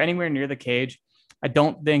 And if they're anywhere near the cage, I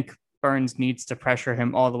don't think Burns needs to pressure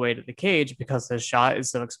him all the way to the cage because his shot is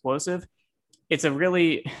so explosive. It's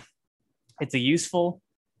a useful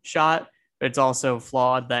shot, but it's also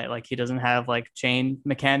flawed that like he doesn't have like chain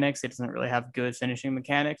mechanics. He doesn't really have good finishing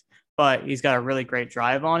mechanics, but he's got a really great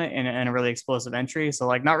drive on it and a really explosive entry. So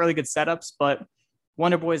like not really good setups, but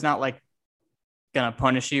Wonderboy's not like gonna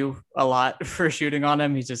punish you a lot for shooting on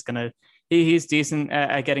him. He's just he's decent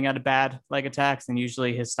at getting out of bad leg attacks, and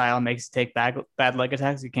usually his style makes you take bad leg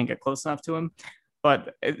attacks. You can't get close enough to him,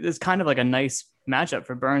 but it's kind of like a nice matchup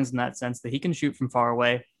for Burns in that sense that he can shoot from far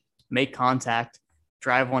away, make contact,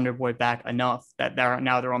 drive Wonderboy back enough that they're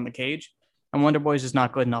on the cage. And Wonderboy's just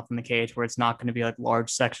not good enough in the cage where it's not going to be like large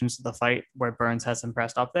sections of the fight where Burns has him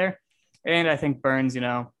pressed up there. And I think Burns,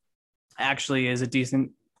 actually is a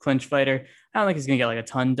decent clinch fighter. I don't think he's going to get like a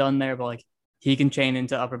ton done there, but like he can chain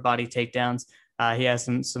into upper body takedowns. He has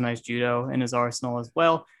some nice judo in his arsenal as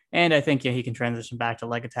well. And I think, he can transition back to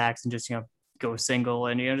leg attacks and just, go single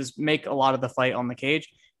and, just make a lot of the fight on the cage.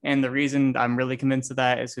 And the reason I'm really convinced of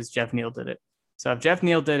that is because Jeff Neal did it. So if Jeff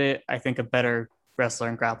Neal did it, I think a better wrestler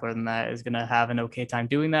and grappler than that is going to have an okay time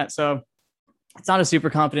doing that. So it's not a super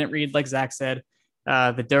confident read, like Zach said.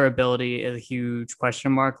 The durability is a huge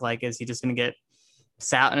question mark. Like, is he just going to get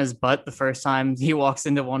sat on his butt the first time he walks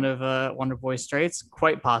into one of Wonderboy's straights?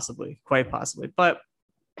 Quite possibly. But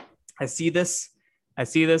I see this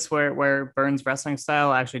where Burns' wrestling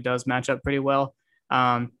style actually does match up pretty well.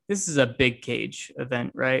 This is a big cage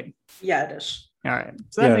event, right? Yeah, it is. All right.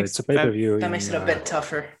 So that makes it's a pay-per-view. That makes it a bit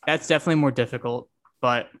tougher. That's definitely more difficult,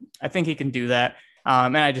 but I think he can do that.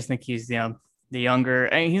 And I just think he's, the younger,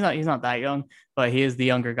 I mean, he's not that young, but he is the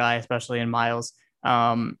younger guy, especially in Miles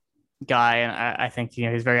guy. And I think,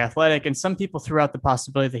 he's very athletic. And some people threw out the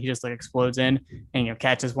possibility that he just like explodes in and,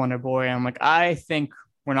 catches Wonderboy. And I'm like, I think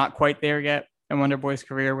we're not quite there yet in Wonderboy's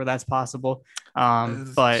career where that's possible.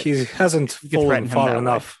 But he hasn't fallen far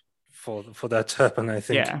enough for that to happen, I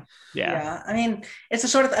think. Yeah. I mean,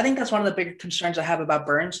 it's I think that's one of the big concerns I have about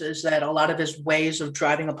Burns is that a lot of his ways of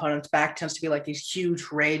driving opponents back tends to be like these huge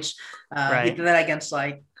raids. He did that against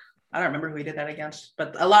I don't remember who he did that against,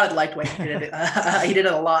 but a lot of the lightweight he did it. He did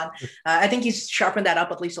it a lot. I think he's sharpened that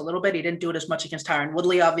up at least a little bit. He didn't do it as much against Tyron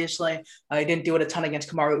Woodley, obviously. He didn't do it a ton against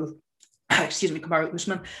Kamaru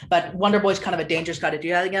Usman, but Wonderboy's kind of a dangerous guy to do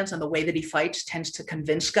that against, and the way that he fights tends to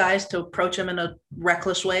convince guys to approach him in a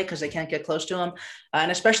reckless way because they can't get close to him, and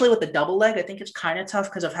especially with the double leg, I think it's kind of tough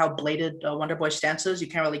because of how bladed Wonderboy's stance is. You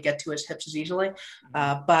can't really get to his hips as easily,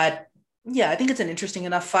 but yeah, I think it's an interesting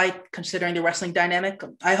enough fight considering the wrestling dynamic.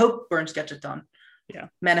 I hope Burns gets it done. Yeah,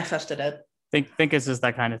 manifested it. Think it's just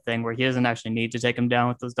that kind of thing where he doesn't actually need to take him down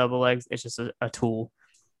with those double legs. It's just a tool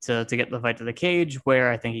to get the fight to the cage,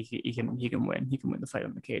 where I think he can win. He can win the fight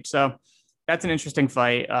on the cage. So that's an interesting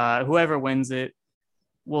fight. Whoever wins it,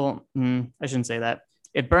 well, I shouldn't say that.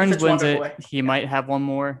 If Burns wins it, he might have one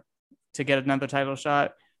more to get another title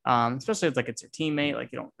shot. Especially if it's your teammate,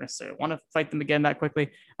 you don't necessarily want to fight them again that quickly.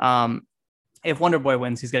 If Wonderboy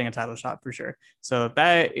wins, he's getting a title shot for sure. So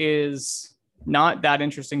that is not that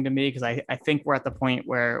interesting to me because I think we're at the point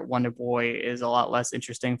where Wonderboy is a lot less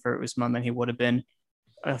interesting for Usman than he would have been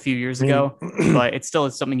a few years ago, but it's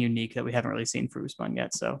something unique that we haven't really seen for Usman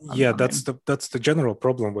yet. So that's the general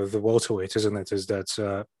problem with the welterweight, isn't it? Is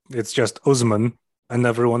that it's just Usman and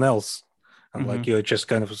everyone else, and you're just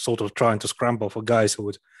kind of sort of trying to scramble for guys who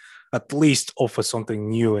would at least offer something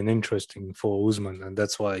new and interesting for Usman, and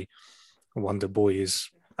that's why Wonderboy is,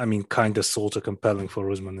 kind of sort of compelling for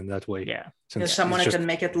Usman in that way. Yeah, there's someone who can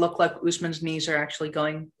make it look like Usman's knees are actually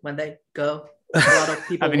going when they go. A lot of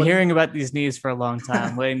people I've been hearing about these knees for a long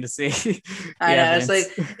time, waiting to see. I know. It's like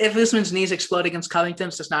if Usman's knees explode against Covington,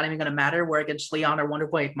 it's just not even going to matter. Where against Leon or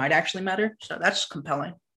Wonderboy, it might actually matter. So that's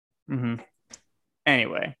compelling.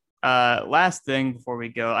 Anyway, last thing before we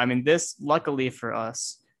go. This, luckily for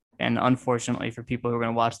us, and unfortunately for people who are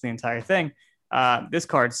going to watch the entire thing, this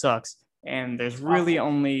card sucks. And there's really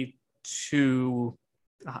only two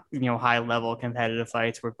high level competitive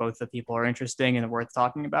fights where both the people are interesting and worth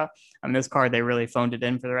talking about. On this card, they really phoned it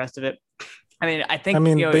in for the rest of it. I think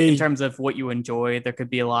in terms of what you enjoy, there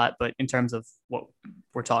could be a lot, but in terms of what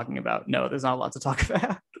we're talking about, no, there's not a lot to talk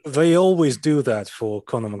about. They always do that for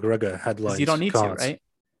Conor McGregor headlines. You don't need cards. to, right?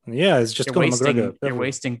 Yeah, it's just Conor McGregor. You're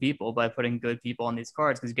wasting people by putting good people on these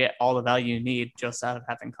cards because you get all the value you need just out of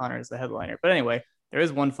having Conor as the headliner. But anyway, there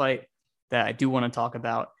is one fight that I do want to talk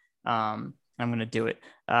about. I'm going to do it.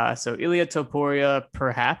 So Ilia Topuria,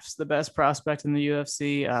 perhaps the best prospect in the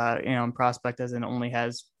UFC, prospect as in only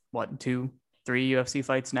has 2-3 UFC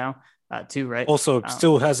fights now, 2, right? Also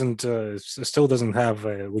still doesn't have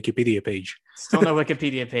a Wikipedia page. Still no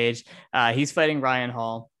Wikipedia page. He's fighting Ryan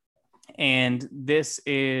Hall. And this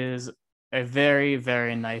is a very,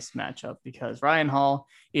 very nice matchup because Ryan Hall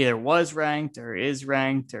either was ranked or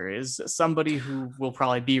is somebody who will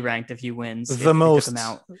probably be ranked if he wins. The most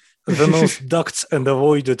ducked and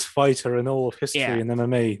avoided fighter in all of history in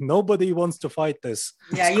MMA. Nobody wants to fight this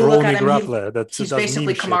you look at him, grappler. He's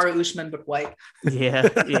basically Kamaru Usman, but white. Yeah.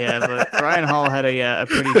 But Ryan Hall had a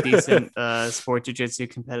pretty decent sport jiu-jitsu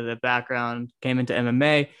competitive background, came into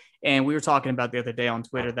MMA, and we were talking about the other day on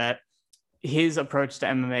Twitter that his approach to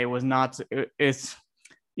MMA was not, it's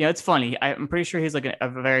funny. I'm pretty sure he's a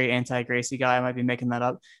very anti-Gracie guy. I might be making that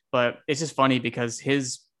up, but it's just funny because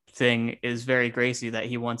his thing is very Gracie, that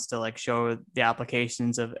he wants to show the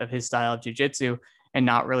applications of his style of jiu-jitsu and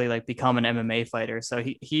not really become an MMA fighter. So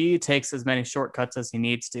he takes as many shortcuts as he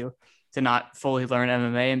needs to not fully learn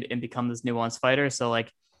MMA and become this nuanced fighter. So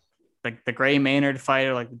the Gray Maynard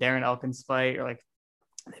fighter, the Darren Elkins fight, or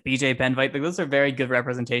the BJ Penn fight, those are very good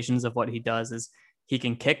representations of what he does. Is he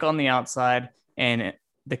can kick on the outside, and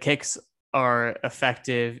the kicks are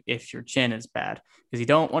effective if your chin is bad, because you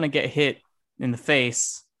don't want to get hit in the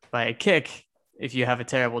face by a kick if you have a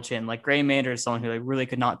terrible chin. Like Gray Maynard is someone who like really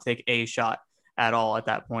could not take a shot at all at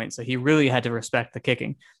that point. So he really had to respect the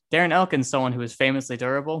kicking. Darren Elkins, someone who was famously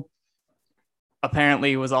durable,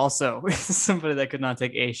 apparently was also somebody that could not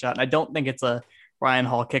take a shot. And I don't think it's a Ryan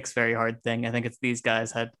Hall kicks very hard thing. I think it's these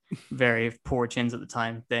guys had very poor chins at the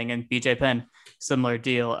time thing. And BJ Penn, similar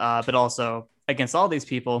deal. But also against all these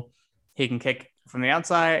people, he can kick from the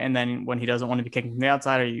outside. And then when he doesn't want to be kicking from the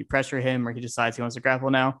outside, or you pressure him, or he decides he wants to grapple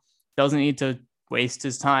now, doesn't need to waste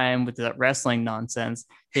his time with that wrestling nonsense.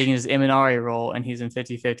 He can just Imanari roll, and he's in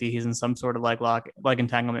 50-50. He's in some sort of leg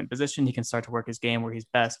entanglement position. He can start to work his game where he's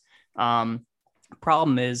best.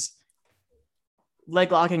 Problem is,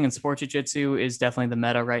 leg locking in sports jiu-jitsu is definitely the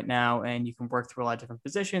meta right now, and you can work through a lot of different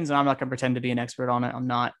positions. And I'm not going to pretend to be an expert on it. I'm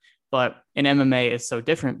not. But in MMA, it's so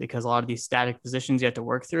different because a lot of these static positions you have to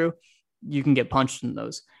work through, you can get punched in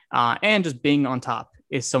those. And just being on top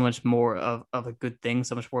is so much more of a good thing,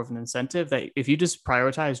 so much more of an incentive that if you just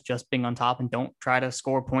prioritize just being on top and don't try to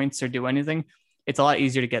score points or do anything, it's a lot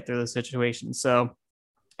easier to get through those situations. So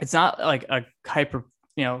it's not like a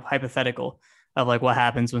hypothetical of like what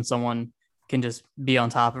happens when someone can just be on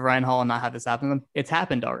top of Ryan Hall and not have this happen to them. It's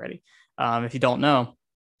happened already. If you don't know,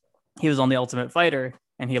 he was on The Ultimate Fighter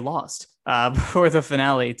and he lost before the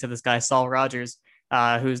finale to this guy, Saul Rogers,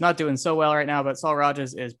 who's not doing so well right now, but Saul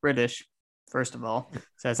Rogers is British, first of all.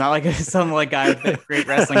 So it's not like some like guy with great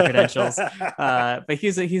wrestling credentials. But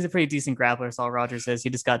he's a pretty decent grappler, Saul Rogers is. He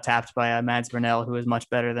just got tapped by Mads Burnell, who is much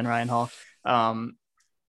better than Ryan Hall.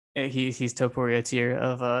 He's Topuria tier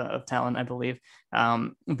of talent, I believe.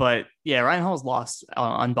 But yeah, Ryan Hall's lost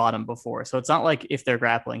on bottom before. So it's not like if they're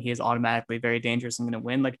grappling, he is automatically very dangerous and going to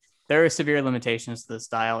win. Like there are severe limitations to the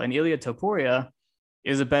style. And Ilia Topuria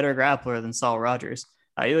is a better grappler than Saul Rogers.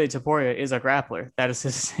 Ilia Topuria is a grappler. That is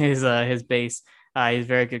his base. He's a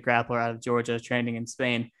very good grappler out of Georgia, training in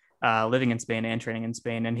Spain, living in Spain and training in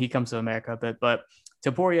Spain. And he comes to America a bit. But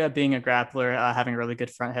Topuria being a grappler, having a really good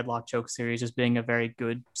front headlock choke series, just being a very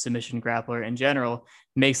good submission grappler in general,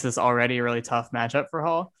 makes this already a really tough matchup for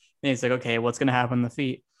Hall. And he's like, okay, what's going to happen in the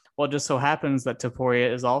feet? Well, it just so happens that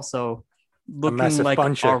Topuria is also looking like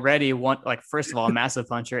puncher. Already first of all, a massive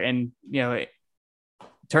puncher. And,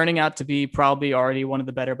 turning out to be probably already one of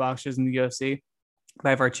the better boxers in the UFC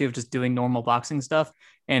by virtue of just doing normal boxing stuff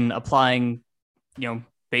and applying,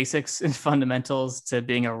 basics and fundamentals to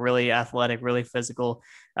being a really athletic, really physical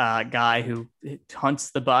guy who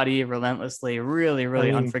hunts the body relentlessly, really,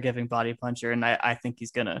 really unforgiving body puncher. And I think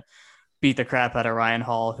he's going to beat the crap out of Ryan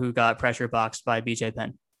Hall, who got pressure boxed by BJ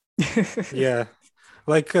Penn. Yeah.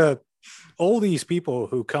 All these people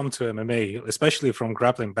who come to MMA, especially from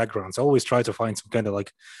grappling backgrounds, always try to find some kind of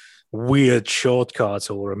like weird shortcuts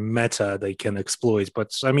or a meta they can exploit.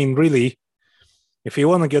 But I mean, really, if you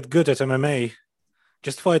want to get good at MMA,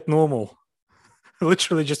 just fight normal.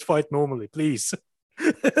 Literally just fight normally, please.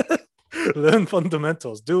 Learn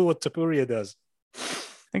fundamentals. Do what Topuria does.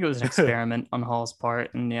 I think it was an experiment on Hall's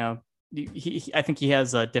part. And, I think he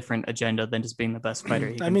has a different agenda than just being the best fighter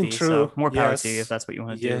he can be. True. So more power to you if that's what you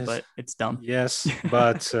want to do, but it's dumb. Yes,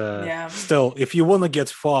 but still, if you want to get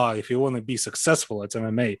far, if you want to be successful at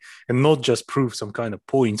MMA and not just prove some kind of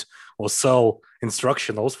point or sell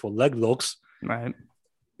instructionals for leg locks, right?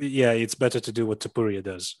 Yeah, it's better to do what Topuria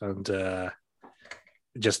does and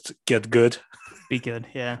just get good. Be good,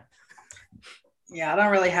 yeah. Yeah, I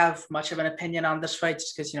don't really have much of an opinion on this fight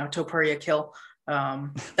just because, Topuria kill.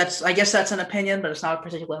 I guess that's an opinion, but it's not a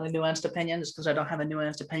particularly nuanced opinion just because I don't have a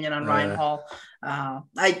nuanced opinion on Ryan Hall.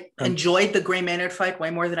 I enjoyed the Gray Maynard fight way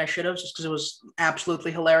more than I should have just because it was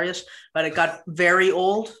absolutely hilarious, but it got very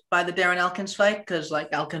old by the Darren Elkins fight because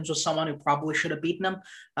Elkins was someone who probably should have beaten him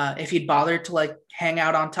if he'd bothered to hang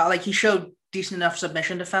out on top. He showed decent enough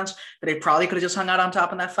submission defense that he probably could have just hung out on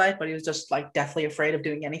top in that fight, but he was just deathly afraid of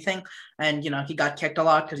doing anything. And, he got kicked a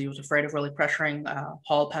lot because he was afraid of really pressuring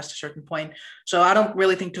Hall past a certain point. So I don't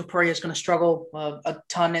really think Topuria is going to struggle a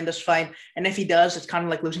ton in this fight. And if he does, it's kind of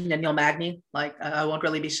like losing to Neil Magny. I won't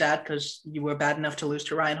really be sad because you were bad enough to lose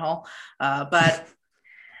to Ryan Hall. But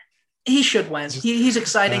he should win. He's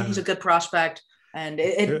exciting. He's a good prospect. And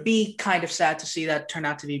it'd be kind of sad to see that turn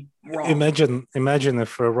out to be wrong. Imagine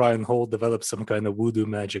if Ryan Hall develops some kind of voodoo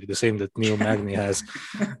magic, the same that Neil Magny has.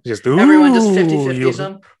 Just everyone just 50-50s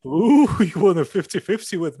him. Ooh, you want a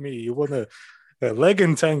 50-50 with me? You want to leg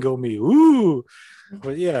entangle me? Ooh.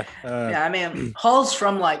 But yeah. I mean, Hall's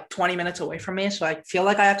from 20 minutes away from me, so I feel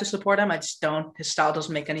like I have to support him. I just don't. His style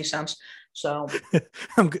doesn't make any sense. So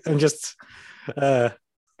I'm just...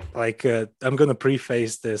 I'm going to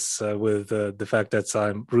preface this with the fact that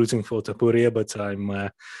I'm rooting for Topuria, but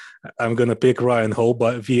I'm going to pick Ryan Hall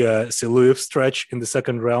via Siluev stretch in the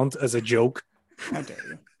second round as a joke. How dare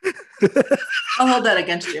you? I'll hold that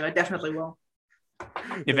against you. I definitely will.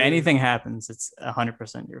 If anything happens, it's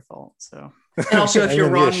 100% your fault. So, and also, if you're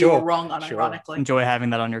wrong, sure. you're wrong unironically. Enjoy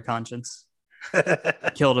having that on your conscience.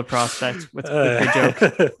 Killed a prospect with your joke.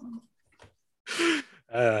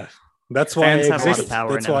 That's why I Fans have a lot exist. of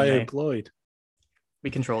power That's in why I MMA. employed. We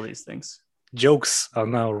control these things. Jokes are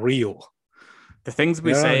now real. The things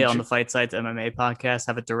we Yeah, say on the Fight Sites MMA podcast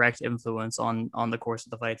have a direct influence on the course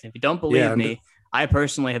of the fights. And if you don't believe me, I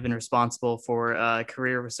personally have been responsible for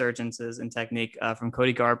career resurgences in technique from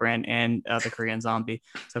Cody Garbrandt and the Korean Zombie.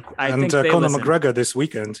 So I think they Conor listen. McGregor this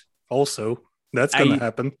weekend also. That's going to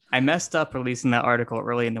happen. I messed up releasing that article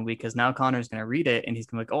early in the week because now Conor's going to read it and he's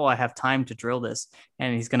going to be like, oh, I have time to drill this.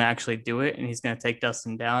 And he's going to actually do it. And he's going to take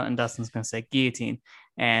Dustin down and Dustin's going to say guillotine.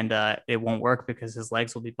 And it won't work because his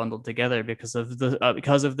legs will be bundled together because of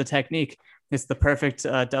the technique. It's the perfect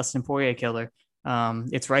Dustin Poirier killer.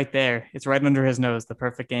 It's right there. It's right under his nose. The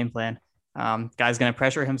perfect game plan. Guy's going to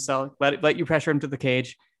pressure himself, let you pressure him to the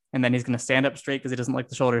cage. And then he's going to stand up straight because he doesn't like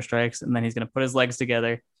the shoulder strikes. And then he's going to put his legs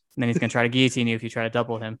together. And then he's going to try to guillotine you if you try to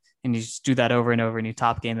double him. And you just do that over and over and you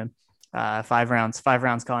top game him. 5 rounds,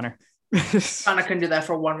 Connor. Connor can do that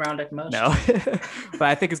for 1 round at most. No, but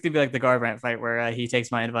I think it's going to be like the Garbrandt fight where he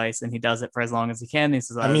takes my advice and he does it for as long as he can. He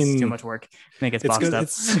says, this is too much work. I think it's boxed up.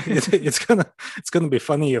 It's gonna be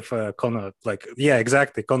funny if Conor,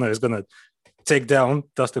 exactly. Conor is going to take down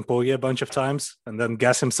Dustin Poirier a bunch of times and then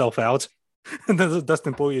gas himself out. And then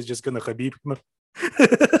Dustin Poirier is just going to Khabib him.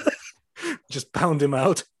 Just pound him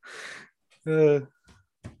out. I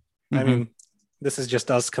mean, this is just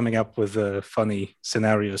us coming up with funny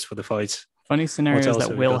scenarios for the fights. Funny scenarios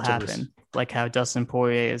that will happen, like how Dustin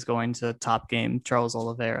Poirier is going to top game Charles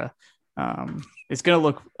Oliveira. It's going to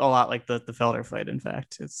look a lot like the Felder fight. In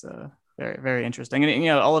fact, it's very, very interesting. And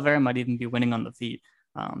Oliveira might even be winning on the feet.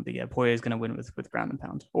 But yeah, Poirier is going to win with ground and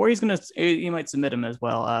pound, or he might submit him as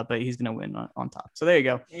well. But he's going to win on top. So there you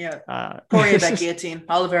go. Yeah. Poirier got guillotine.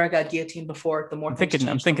 Oliveira got guillotine before. The more I'm thinking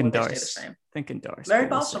Darce. Thinking Darce. Very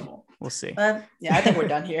possible. We'll see. I think we're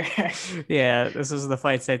done here. Yeah, this is the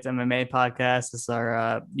Fight Sites MMA podcast. This is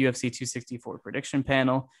our UFC 264 prediction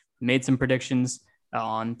panel. We made some predictions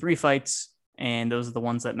on 3 fights, and those are the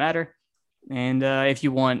ones that matter. And if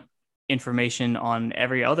you want information on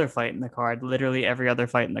every other fight in the card, literally every other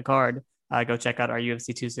fight in the card, go check out our UFC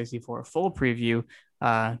 264 full preview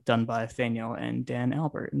done by Thaniel and Dan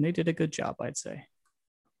Albert, and they did a good job, I'd say.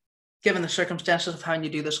 Given the circumstances of how you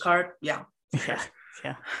do this card, yeah.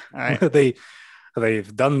 All right.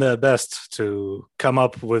 They've done their best to come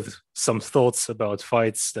up with some thoughts about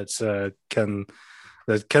fights that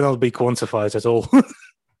cannot be quantified at all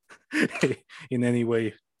in any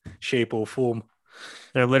way, shape, or form.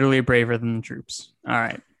 They're literally braver than the troops. All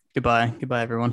right. Goodbye, everyone.